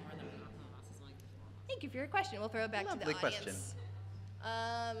 Thank you for your question. We'll throw it back to the Lovely audience.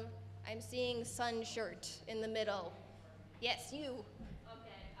 question. I'm seeing sun shirt in the middle. Yes, you.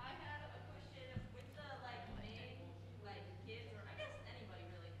 Okay, I had a question with the main kids, or I guess anybody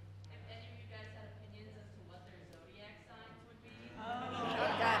really. If any of you guys had opinions as to what their zodiac signs would be.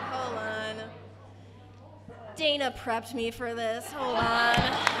 God, hold on. Dana prepped me for this. Hold on.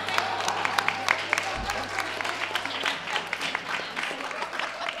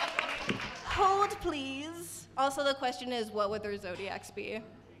 Hold, please. Also, the question is, what would their zodiacs be?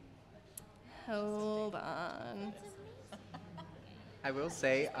 Hold on. I will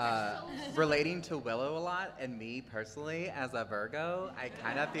say, relating to Willow a lot, and me personally as a Virgo, I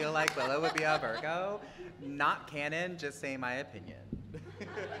kind of feel like Willow would be a Virgo. Not canon, just saying my opinion.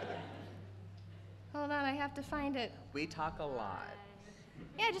 Hold on, I have to find it. We talk a lot.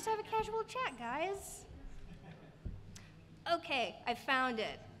 Yeah, just have a casual chat, guys. Okay, I found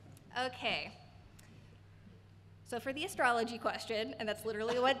it. Okay. So for the astrology question, and that's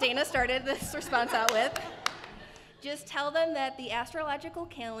literally what Dana started this response out with, just tell them that the astrological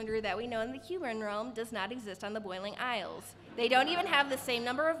calendar that we know in the human realm does not exist on the Boiling Isles. They don't even have the same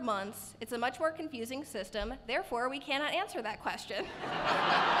number of months. It's a much more confusing system. Therefore, we cannot answer that question.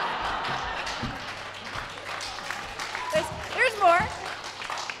 There's more.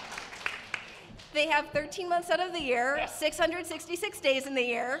 They have 13 months out of the year, 666 days in the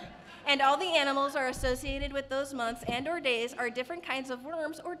year, and all the animals are associated with those months and or days are different kinds of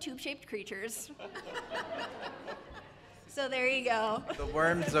worms or tube-shaped creatures. So there you go. The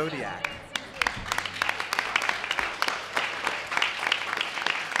worm zodiac.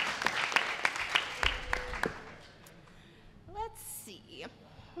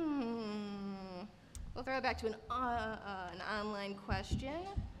 we'll throw it back to an online question.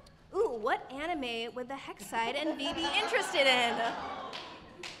 Ooh, what anime would the Hexside and V be interested in?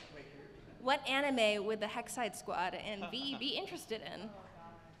 What anime would the Hexside Squad and V be interested in?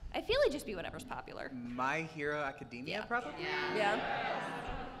 I feel it'd just be whatever's popular. My Hero Academia, probably? Yeah.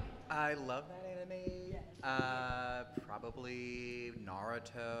 I love that anime. Probably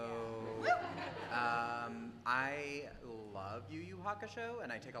Naruto. I love Yu Yu Hakusho,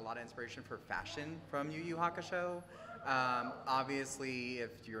 and I take a lot of inspiration for fashion from Yu Yu Hakusho. Obviously,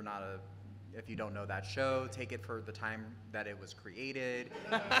 if you don't know that show, take it for the time that it was created.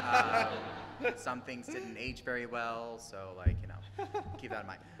 Some things didn't age very well, so keep that in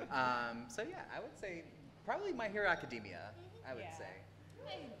mind. So yeah, I would say probably My Hero Academia. I would say.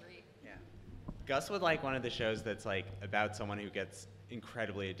 I agree. Yeah. Gus would like one of the shows that's like about someone who gets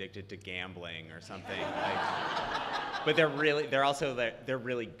incredibly addicted to gambling or something. But they're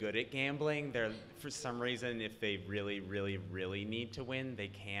really good at gambling. For some reason, if they really, really, really need to win, they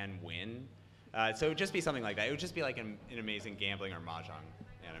can win. So it would just be something like that. It would just be like an amazing gambling or mahjong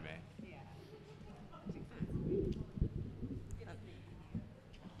anime.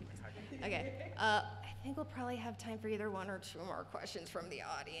 Okay. I think we'll probably have time for either one or two more questions from the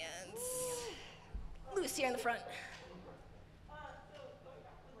audience. Lucy in the front.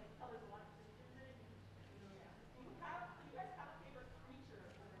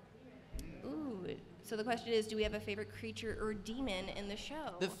 Ooh. So the question is, do we have a favorite creature or demon in the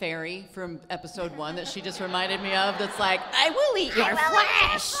show? The fairy from episode 1 that she just reminded me of. That's like, I will eat your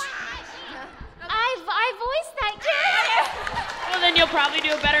flesh. I voiced that character. Well, then you'll probably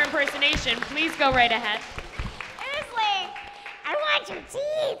do a better impersonation. Please go right ahead. It was like, I want your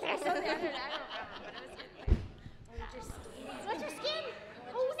teeth or something. I don't remember. Want your skin?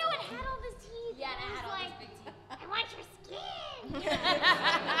 Oh no, it had all the teeth. Yeah, it had all those big teeth. I want your skin.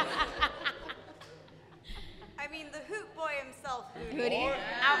 I mean, the hoot boy himself, Hootie.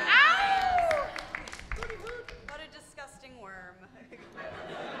 Ow, Ow. What a disgusting worm.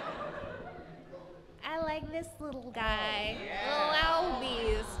 I like this little guy. Little owl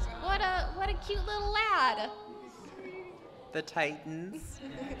beast. What a cute little lad. The Titans.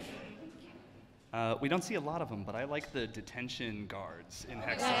 We don't see a lot of them, but I like the detention guards in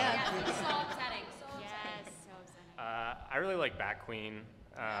Hexside. Yeah, so upsetting. So upsetting. Yes, so upsetting. I really like Bat Queen.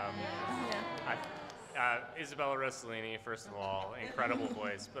 Isabella Rossellini, first of all, incredible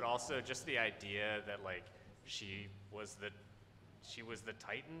voice, but also just the idea that she was the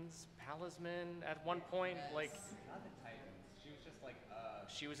Titans' talisman at one point. Not the Titans. She was just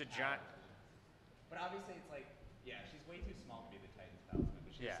she was a giant. But obviously, it's she's way too small to be the Titans' talisman.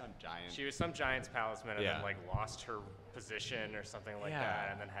 But she was some giant. She was some giant's talisman, and then lost her position or something like that,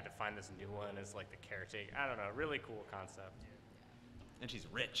 and then had to find this new one as the caretaker. I don't know, really cool concept. And she's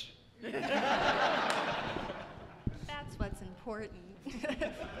rich. That's what's important.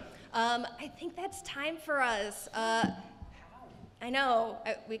 I think that's time for us. I know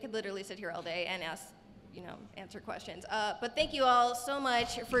we could literally sit here all day and answer questions. But thank you all so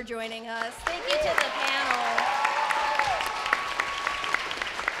much for joining us. Thank you to the panel.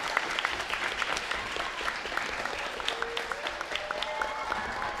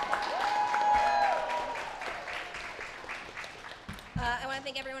 I want to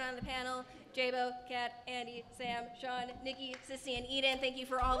thank everyone on the panel. Jabo, Kat, Andy, Sam, Shawn, Nikki, Cissy, and Eden. Thank you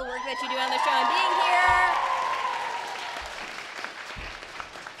for all the work that you do on the show and being here.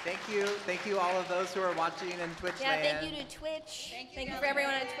 Thank you all of those who are watching in Twitch land. Thank you to Twitch. Thank you for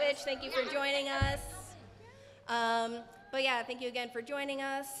everyone on Twitch. Thank you for joining us. But yeah, thank you again for joining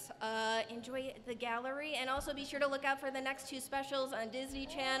us. Enjoy the gallery, and also be sure to look out for the next 2 specials on Disney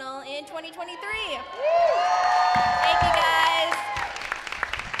Channel in 2023. Thank you, guys.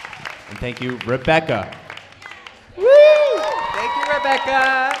 And thank you, Rebecca. Woo! Thank you,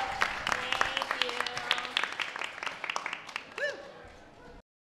 Rebecca.